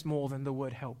my lips more than the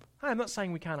word help. I'm not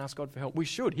saying we can't ask God for help. We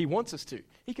should. He wants us to.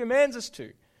 He commands us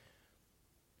to.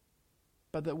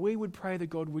 But that we would pray that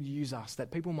God would use us,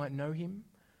 that people might know him,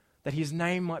 that his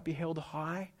name might be held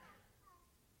high,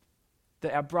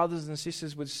 that our brothers and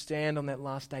sisters would stand on that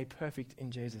last day perfect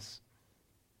in Jesus.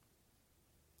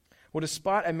 Well,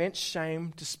 despite immense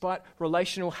shame, despite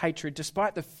relational hatred,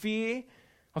 despite the fear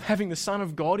of having the Son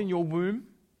of God in your womb,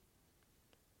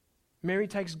 Mary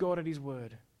takes God at his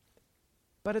word.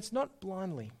 But it's not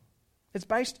blindly. It's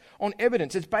based on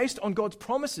evidence. It's based on God's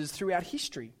promises throughout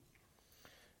history.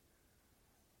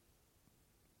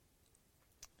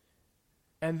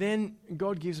 And then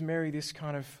God gives Mary this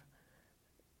kind of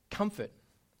comfort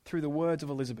through the words of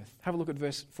Elizabeth. Have a look at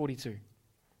verse 42.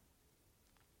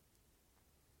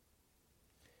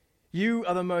 You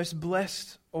are the most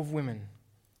blessed of women,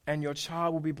 and your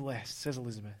child will be blessed, says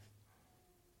Elizabeth.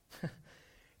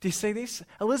 Do you see this?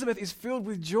 Elizabeth is filled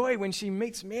with joy when she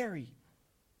meets Mary.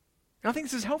 And I think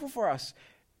this is helpful for us.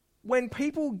 When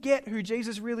people get who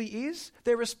Jesus really is,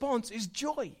 their response is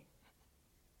joy.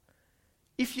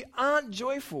 If you aren't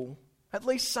joyful, at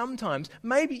least sometimes,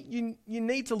 maybe you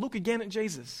need to look again at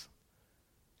Jesus.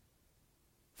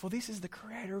 For this is the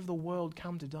creator of the world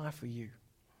come to die for you.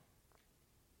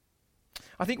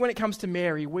 I think when it comes to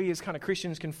Mary, we as kind of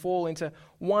Christians can fall into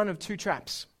one of two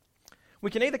traps. We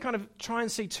can either kind of try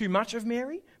and see too much of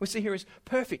Mary. We see her as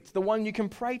perfect, the one you can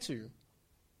pray to.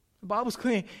 The Bible's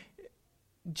clear.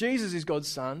 Jesus is God's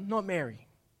son, not Mary.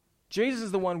 Jesus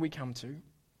is the one we come to.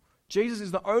 Jesus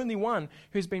is the only one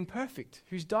who's been perfect,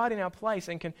 who's died in our place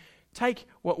and can take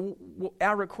what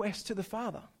our request to the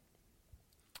Father.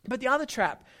 But the other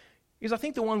trap is, I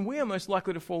think, the one we are most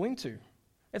likely to fall into.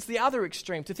 It's the other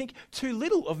extreme, to think too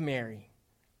little of Mary.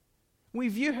 We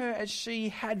view her as she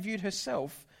had viewed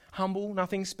herself, humble,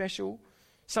 nothing special.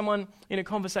 Someone in a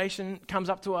conversation comes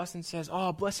up to us and says,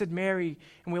 oh, blessed Mary.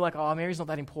 And we're like, oh, Mary's not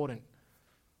that important.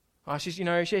 She's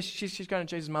going to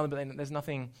Jesus' mother, but then there's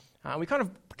nothing. We kind of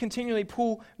continually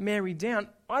pull Mary down.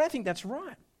 I don't think that's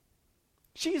right.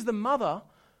 She is the mother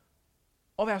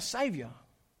of our Saviour.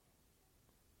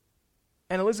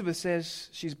 And Elizabeth says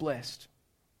she's blessed.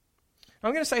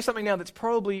 I'm going to say something now that's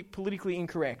probably politically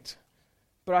incorrect,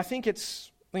 but I think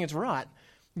it's right.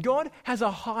 God has a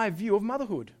high view of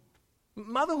motherhood.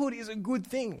 Motherhood is a good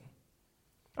thing.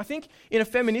 I think in a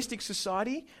feministic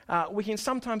society, we can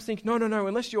sometimes think, no,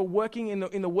 unless you're working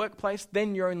in the workplace,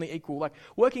 then you're only equal. Like,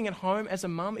 working at home as a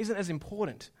mum isn't as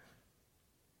important.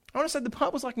 I want to say the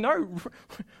Bible's like, no,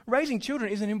 raising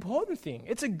children is an important thing.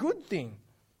 It's a good thing.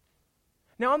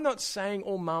 Now, I'm not saying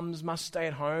all mums must stay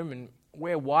at home and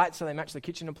wear white so they match the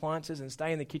kitchen appliances and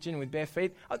stay in the kitchen with bare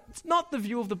feet. It's not the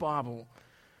view of the Bible.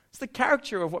 It's the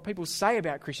caricature of what people say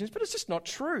about Christians, but it's just not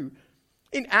true.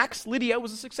 In Acts, Lydia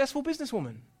was a successful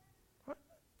businesswoman. Right?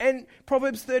 And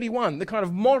Proverbs 31, the kind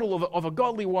of model of a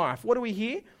godly wife, what do we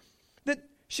hear? That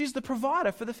she's the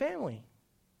provider for the family.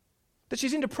 That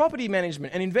she's into property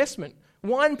management and investment,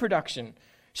 wine production.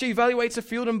 She evaluates a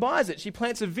field and buys it. She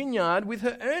plants a vineyard with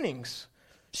her earnings.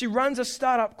 She runs a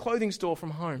startup clothing store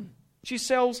from home. She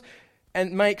sells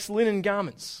and makes linen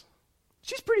garments.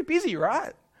 She's pretty busy,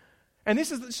 right? And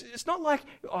it's not like,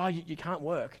 oh, you can't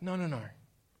work. No.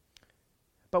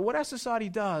 But what our society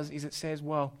does is it says,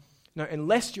 well, no,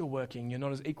 unless you're working, you're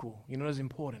not as equal, you're not as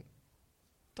important.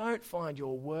 Don't find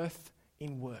your worth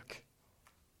in work.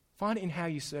 Find it in how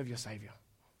you serve your Saviour.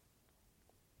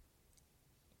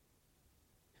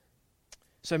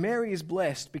 So Mary is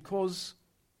blessed because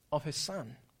of her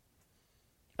son.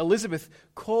 Elizabeth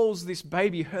calls this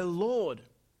baby her Lord.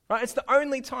 Right? It's the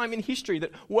only time in history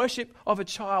that worship of a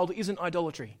child isn't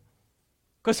idolatry.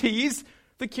 Because he is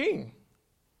the king.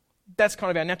 That's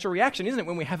kind of our natural reaction, isn't it?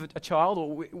 When we have a child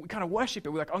or we kind of worship it.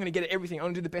 We're like, I'm going to get everything. I'm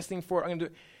going to do the best thing for it. I'm going to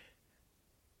do.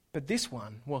 But this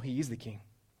one, well, he is the king.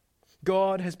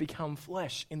 God has become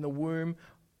flesh in the womb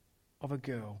of a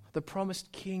girl. The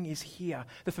promised king is here.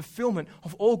 The fulfillment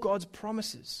of all God's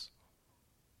promises.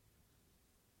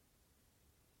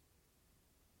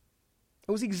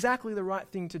 It was exactly the right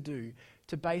thing to do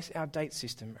to base our date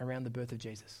system around the birth of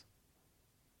Jesus.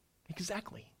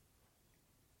 Exactly.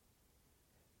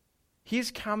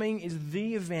 His coming is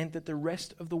the event that the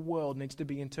rest of the world needs to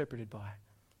be interpreted by.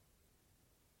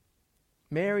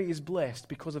 Mary is blessed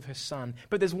because of her son.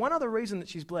 But there's one other reason that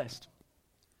she's blessed.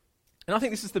 And I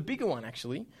think this is the bigger one,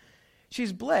 actually.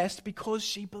 She's blessed because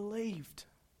she believed.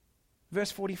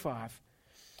 Verse 45.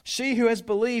 She who has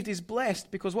believed is blessed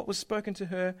because what was spoken to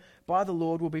her by the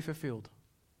Lord will be fulfilled.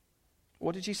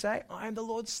 What did she say? I am the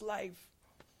Lord's slave.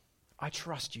 I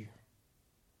trust you.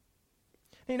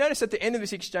 And you notice at the end of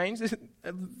this exchange,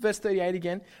 verse 38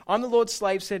 again, I'm the Lord's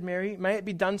slave, said Mary. May it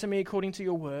be done to me according to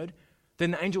your word.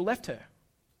 Then the angel left her.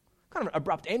 Kind of an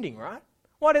abrupt ending, right?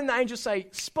 Why didn't the angel say,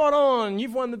 spot on,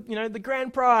 you've won the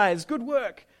grand prize, good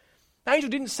work? The angel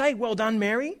didn't say, well done,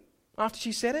 Mary, after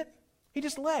she said it. He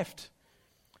just left.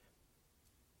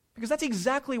 Because that's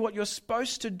exactly what you're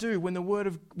supposed to do with the word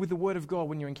of God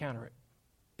when you encounter it.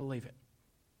 Believe it.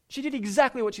 She did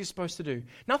exactly what she's supposed to do.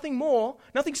 Nothing more,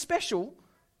 nothing special.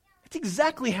 It's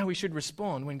exactly how we should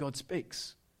respond when God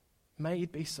speaks. May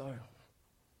it be so.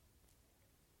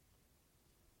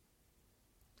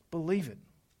 Believe it.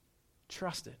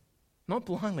 Trust it. Not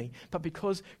blindly, but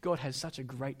because God has such a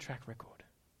great track record.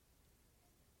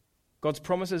 God's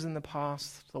promises in the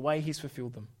past, the way He's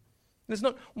fulfilled them. There's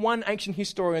not one ancient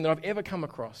historian that I've ever come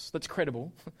across that's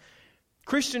credible,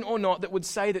 Christian or not, that would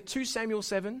say that 2 Samuel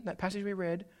 7, that passage we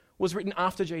read, was written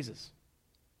after Jesus.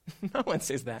 No one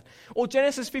says that. Or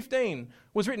Genesis 15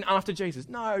 was written after Jesus.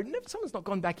 No, someone's not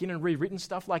gone back in and rewritten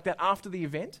stuff like that after the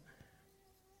event.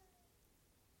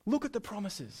 Look at the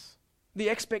promises, the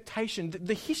expectation,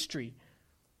 the history.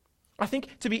 I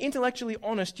think to be intellectually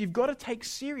honest, you've got to take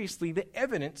seriously the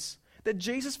evidence that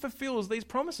Jesus fulfills these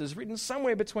promises written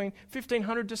somewhere between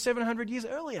 1500 to 700 years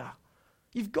earlier.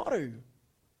 You've got to.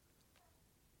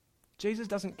 Jesus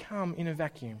doesn't come in a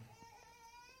vacuum.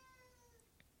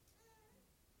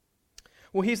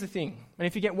 Well, here's the thing. And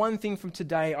if you get one thing from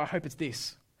today, I hope it's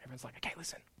this. Everyone's like, okay,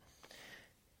 listen.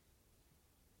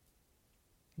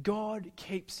 God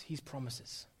keeps His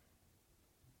promises.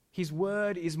 His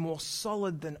word is more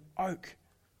solid than oak.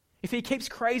 If He keeps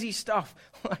crazy stuff,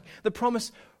 like the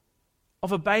promise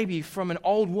of a baby from an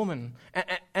old woman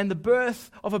and the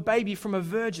birth of a baby from a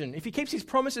virgin, if He keeps His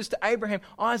promises to Abraham,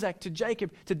 Isaac, to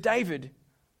Jacob, to David,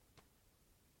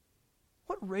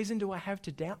 what reason do I have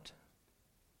to doubt?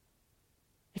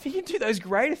 If He can do those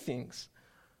greater things,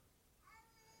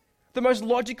 the most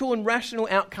logical and rational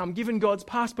outcome, given God's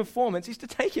past performance, is to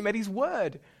take Him at His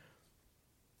word.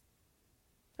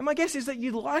 And my guess is that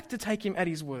you'd like to take Him at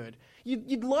His word.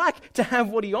 You'd like to have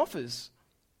what He offers.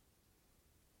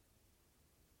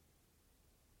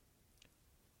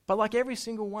 But like every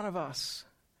single one of us,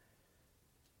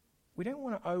 we don't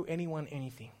want to owe anyone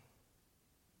anything.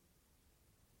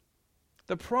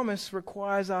 The promise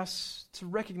requires us to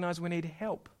recognize we need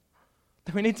help.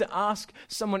 That we need to ask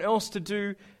someone else to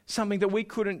do something that we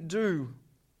couldn't do.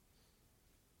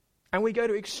 And we go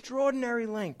to extraordinary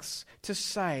lengths to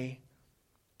say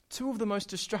two of the most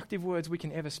destructive words we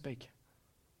can ever speak.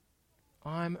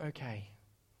 I'm okay.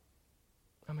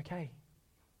 I'm okay.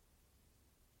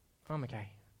 I'm okay.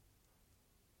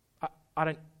 I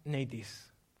don't need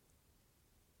this.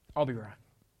 I'll be right.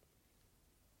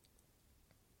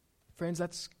 Friends,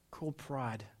 that's called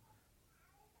pride.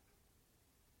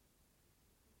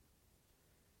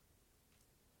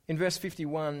 In verse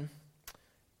 51,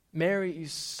 Mary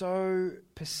is so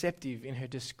perceptive in her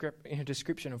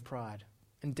description of pride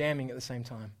and damning at the same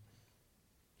time.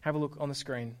 Have a look on the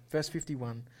screen. Verse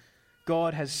 51.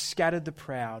 God has scattered the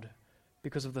proud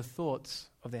because of the thoughts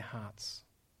of their hearts.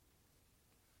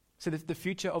 So the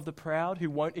future of the proud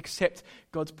who won't accept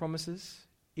God's promises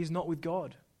is not with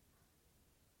God.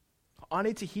 I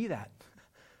need to hear that.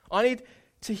 I need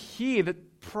to hear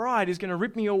that pride is going to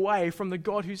rip me away from the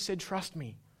God who said, trust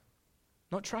me.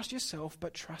 Not trust yourself,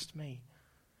 but trust me.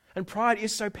 And pride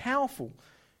is so powerful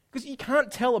because you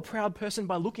can't tell a proud person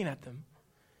by looking at them.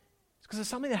 It's because there's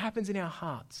something that happens in our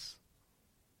hearts.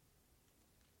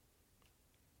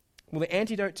 Well, the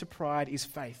antidote to pride is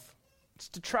faith. It's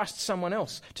to trust someone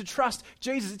else, to trust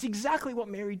Jesus. It's exactly what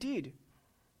Mary did.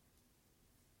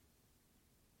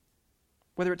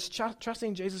 Whether it's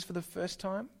trusting Jesus for the first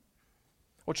time,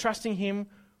 or trusting him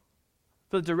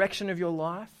for the direction of your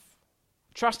life,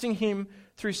 trusting him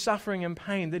through suffering and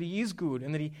pain, that he is good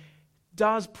and that he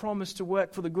does promise to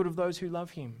work for the good of those who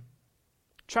love him.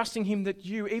 Trusting him that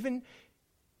you, even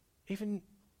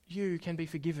you, can be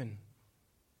forgiven.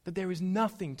 That there is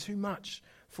nothing too much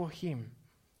for him.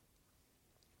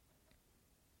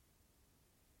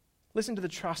 Listen to the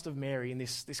trust of Mary in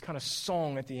this kind of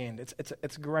song at the end.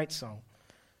 It's a great song.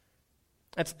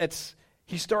 It's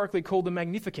historically called the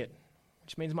Magnificat,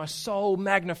 which means my soul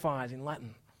magnifies in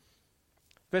Latin.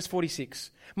 Verse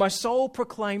 46, my soul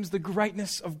proclaims the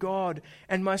greatness of God,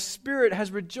 and my spirit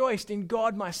has rejoiced in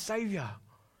God my Saviour.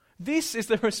 This is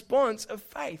the response of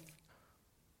faith.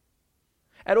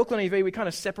 At Auckland EV, we kind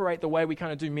of separate the way we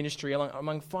kind of do ministry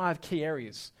among 5 key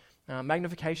areas.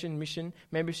 Magnification, mission,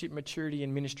 membership, maturity,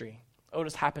 and ministry. I'll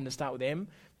just happen to start with M.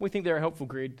 We think they're a helpful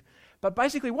grid. But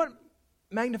basically what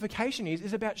magnification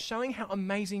is about showing how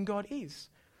amazing God is.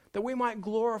 That we might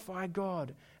glorify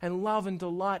God and love and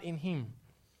delight in him.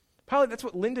 Partly that's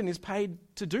what Lyndon is paid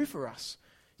to do for us.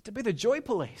 To be the joy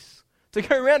police. To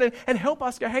go around and help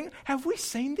us go, hang on, have we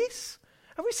seen this?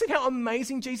 Have we seen how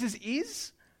amazing Jesus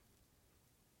is?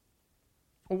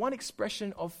 Well, one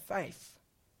expression of faith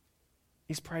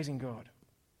is praising God.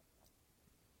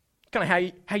 Kind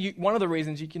of how you one of the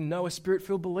reasons you can know a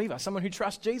spirit-filled believer, someone who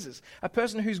trusts Jesus, a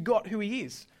person who's got who he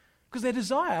is. Because their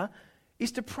desire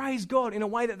is to praise God in a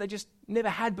way that they just never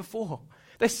had before.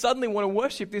 They suddenly want to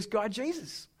worship this guy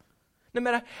Jesus. No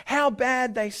matter how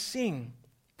bad they sing,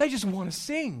 they just want to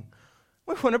sing.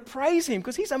 We want to praise him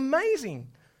because he's amazing.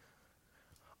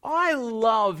 I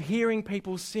love hearing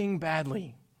people sing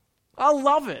badly. I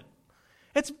love it.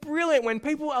 It's brilliant when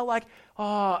people are like,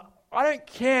 oh, I don't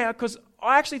care because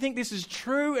I actually think this is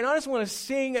true and I just want to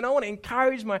sing and I want to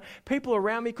encourage my people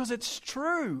around me because it's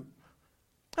true.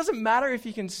 It doesn't matter if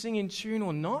you can sing in tune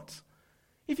or not.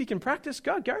 If you can practice,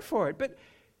 go for it. But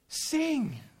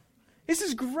sing. This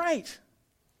is great.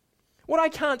 What I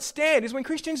can't stand is when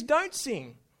Christians don't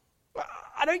sing.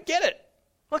 I don't get it.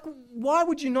 Like, why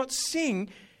would you not sing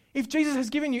if Jesus has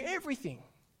given you everything?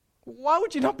 Why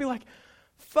would you not be like,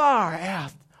 far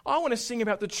out? I want to sing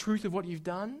about the truth of what you've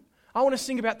done. I want to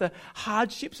sing about the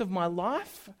hardships of my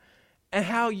life and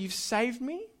how you've saved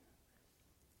me.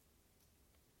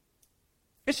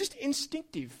 It's just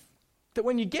instinctive that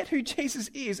when you get who Jesus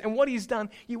is and what he's done,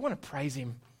 you want to praise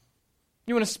him.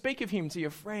 You want to speak of him to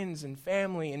your friends and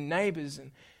family and neighbours,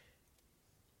 and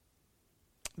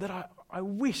that I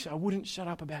wish I wouldn't shut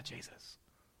up about Jesus.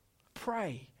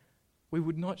 Pray we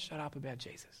would not shut up about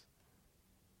Jesus.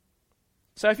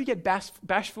 So if you get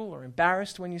bashful or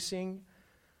embarrassed when you sing,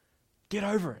 get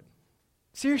over it.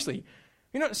 Seriously,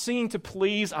 you're not singing to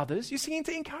please others, you're singing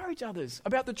to encourage others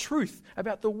about the truth,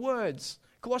 about the words.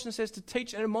 Colossians says to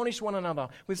teach and admonish one another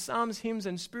with psalms, hymns,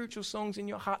 and spiritual songs in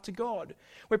your heart to God.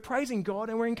 We're praising God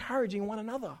and we're encouraging one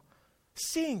another.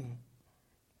 Sing.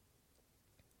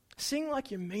 Sing like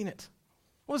you mean it.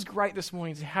 It was great this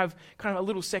morning to have kind of a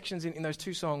little sections in those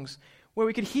 2 songs where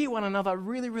we could hear one another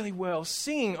really, really well,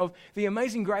 singing of the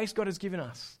amazing grace God has given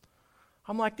us.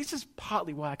 I'm like, this is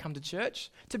partly why I come to church,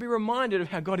 to be reminded of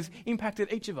how God has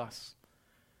impacted each of us.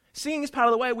 Singing is part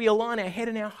of the way we align our head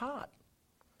and our heart.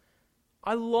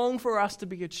 I long for us to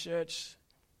be a church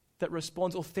that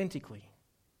responds authentically.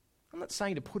 I'm not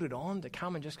saying to put it on, to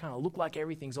come and just kind of look like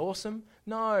everything's awesome.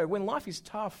 No, when life is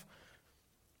tough,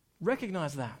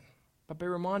 recognize that, but be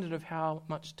reminded of how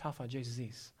much tougher Jesus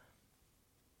is.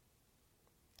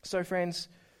 So friends,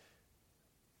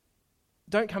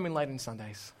 don't come in late on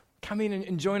Sundays. Come in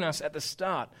and join us at the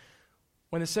start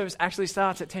when the service actually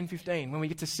starts at 10:15, when we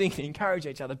get to sing and encourage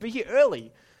each other. Be here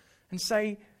early and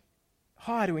say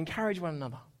hi to encourage one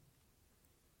another.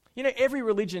 You know, every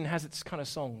religion has its kind of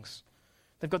songs.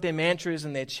 They've got their mantras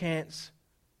and their chants.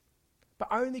 But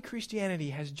only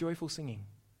Christianity has joyful singing.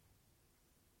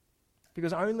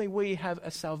 Because only we have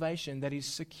a salvation that is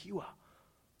secure.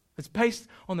 It's based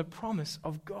on the promise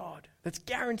of God. That's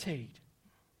guaranteed.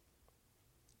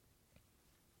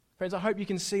 Friends, I hope you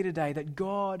can see today that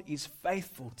God is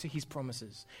faithful to his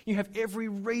promises. You have every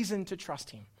reason to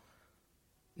trust him.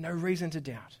 No reason to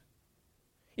doubt.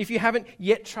 If you haven't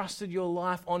yet trusted your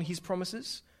life on his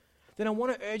promises, then I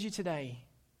want to urge you today,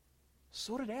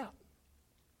 sort it out.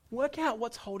 Work out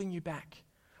what's holding you back.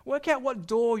 Work out what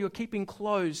door you're keeping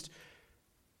closed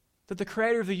that the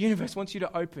creator of the universe wants you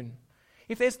to open.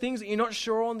 If there's things that you're not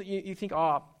sure on, that you think,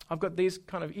 I've got these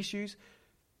kind of issues,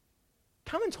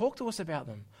 come and talk to us about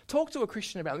them. Talk to a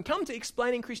Christian about them. Come to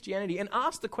Explaining Christianity and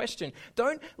ask the question.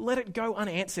 Don't let it go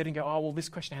unanswered and go, this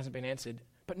question hasn't been answered,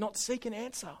 but not seek an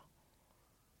answer.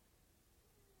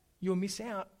 You'll miss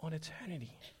out on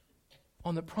eternity,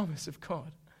 on the promise of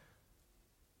God.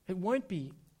 It won't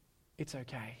be, it's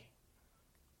okay.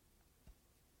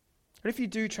 But if you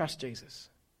do trust Jesus,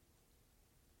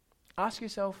 ask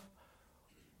yourself,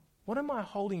 what am I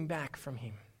holding back from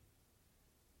him?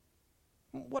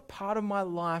 What part of my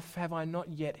life have I not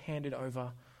yet handed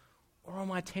over? Or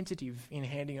am I tentative in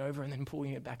handing over and then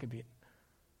pulling it back a bit?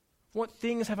 What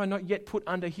things have I not yet put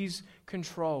under his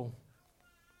control?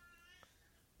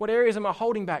 What areas am I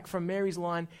holding back from Mary's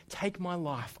line, take my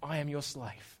life, I am your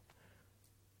slave?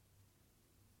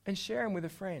 And share them with a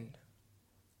friend.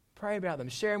 Pray about them.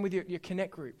 Share them with your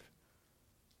Connect group.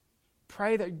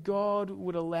 Pray that God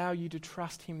would allow you to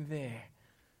trust him there.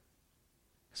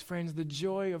 Because friends, the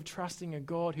joy of trusting a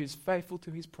God who's faithful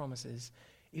to his promises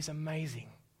is amazing.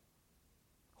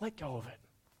 Let go of it.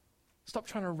 Stop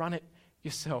trying to run it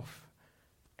yourself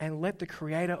and let the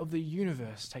creator of the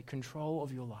universe take control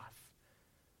of your life.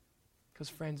 Because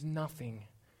friends, nothing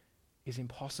is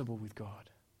impossible with God.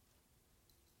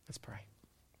 Let's pray.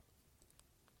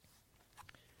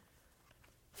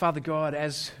 Father God,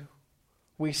 as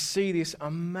we see this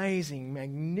amazing,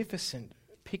 magnificent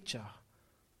picture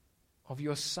of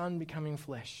your Son becoming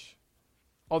flesh,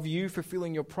 of you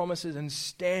fulfilling your promises and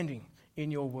standing in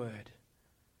your word,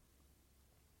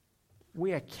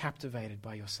 we are captivated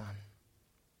by your Son.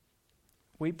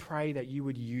 We pray that you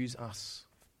would use us,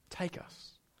 take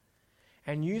us,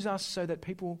 and use us so that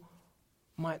people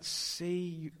might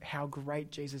see how great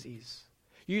Jesus is.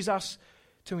 Use us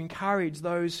to encourage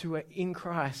those who are in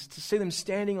Christ, to see them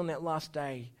standing on that last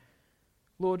day.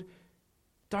 Lord,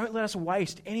 don't let us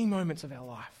waste any moments of our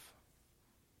life,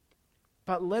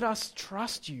 but let us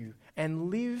trust you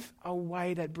and live a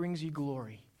way that brings you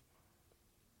glory.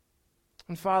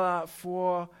 And Father,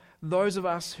 for those of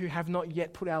us who have not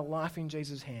yet put our life in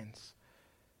Jesus' hands,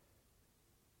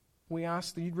 we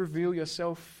ask that you'd reveal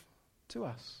yourself to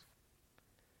us.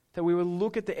 That we will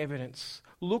look at the evidence,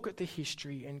 look at the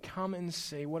history, and come and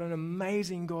see what an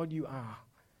amazing God you are.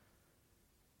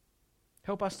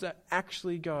 Help us to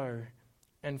actually go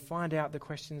and find out the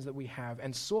questions that we have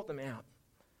and sort them out.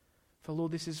 For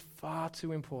Lord, this is far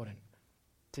too important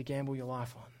to gamble your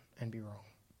life on and be wrong.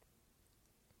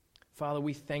 Father,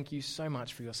 we thank you so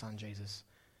much for your Son, Jesus.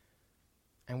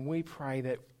 And we pray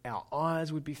that our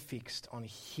eyes would be fixed on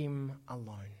him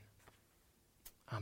alone.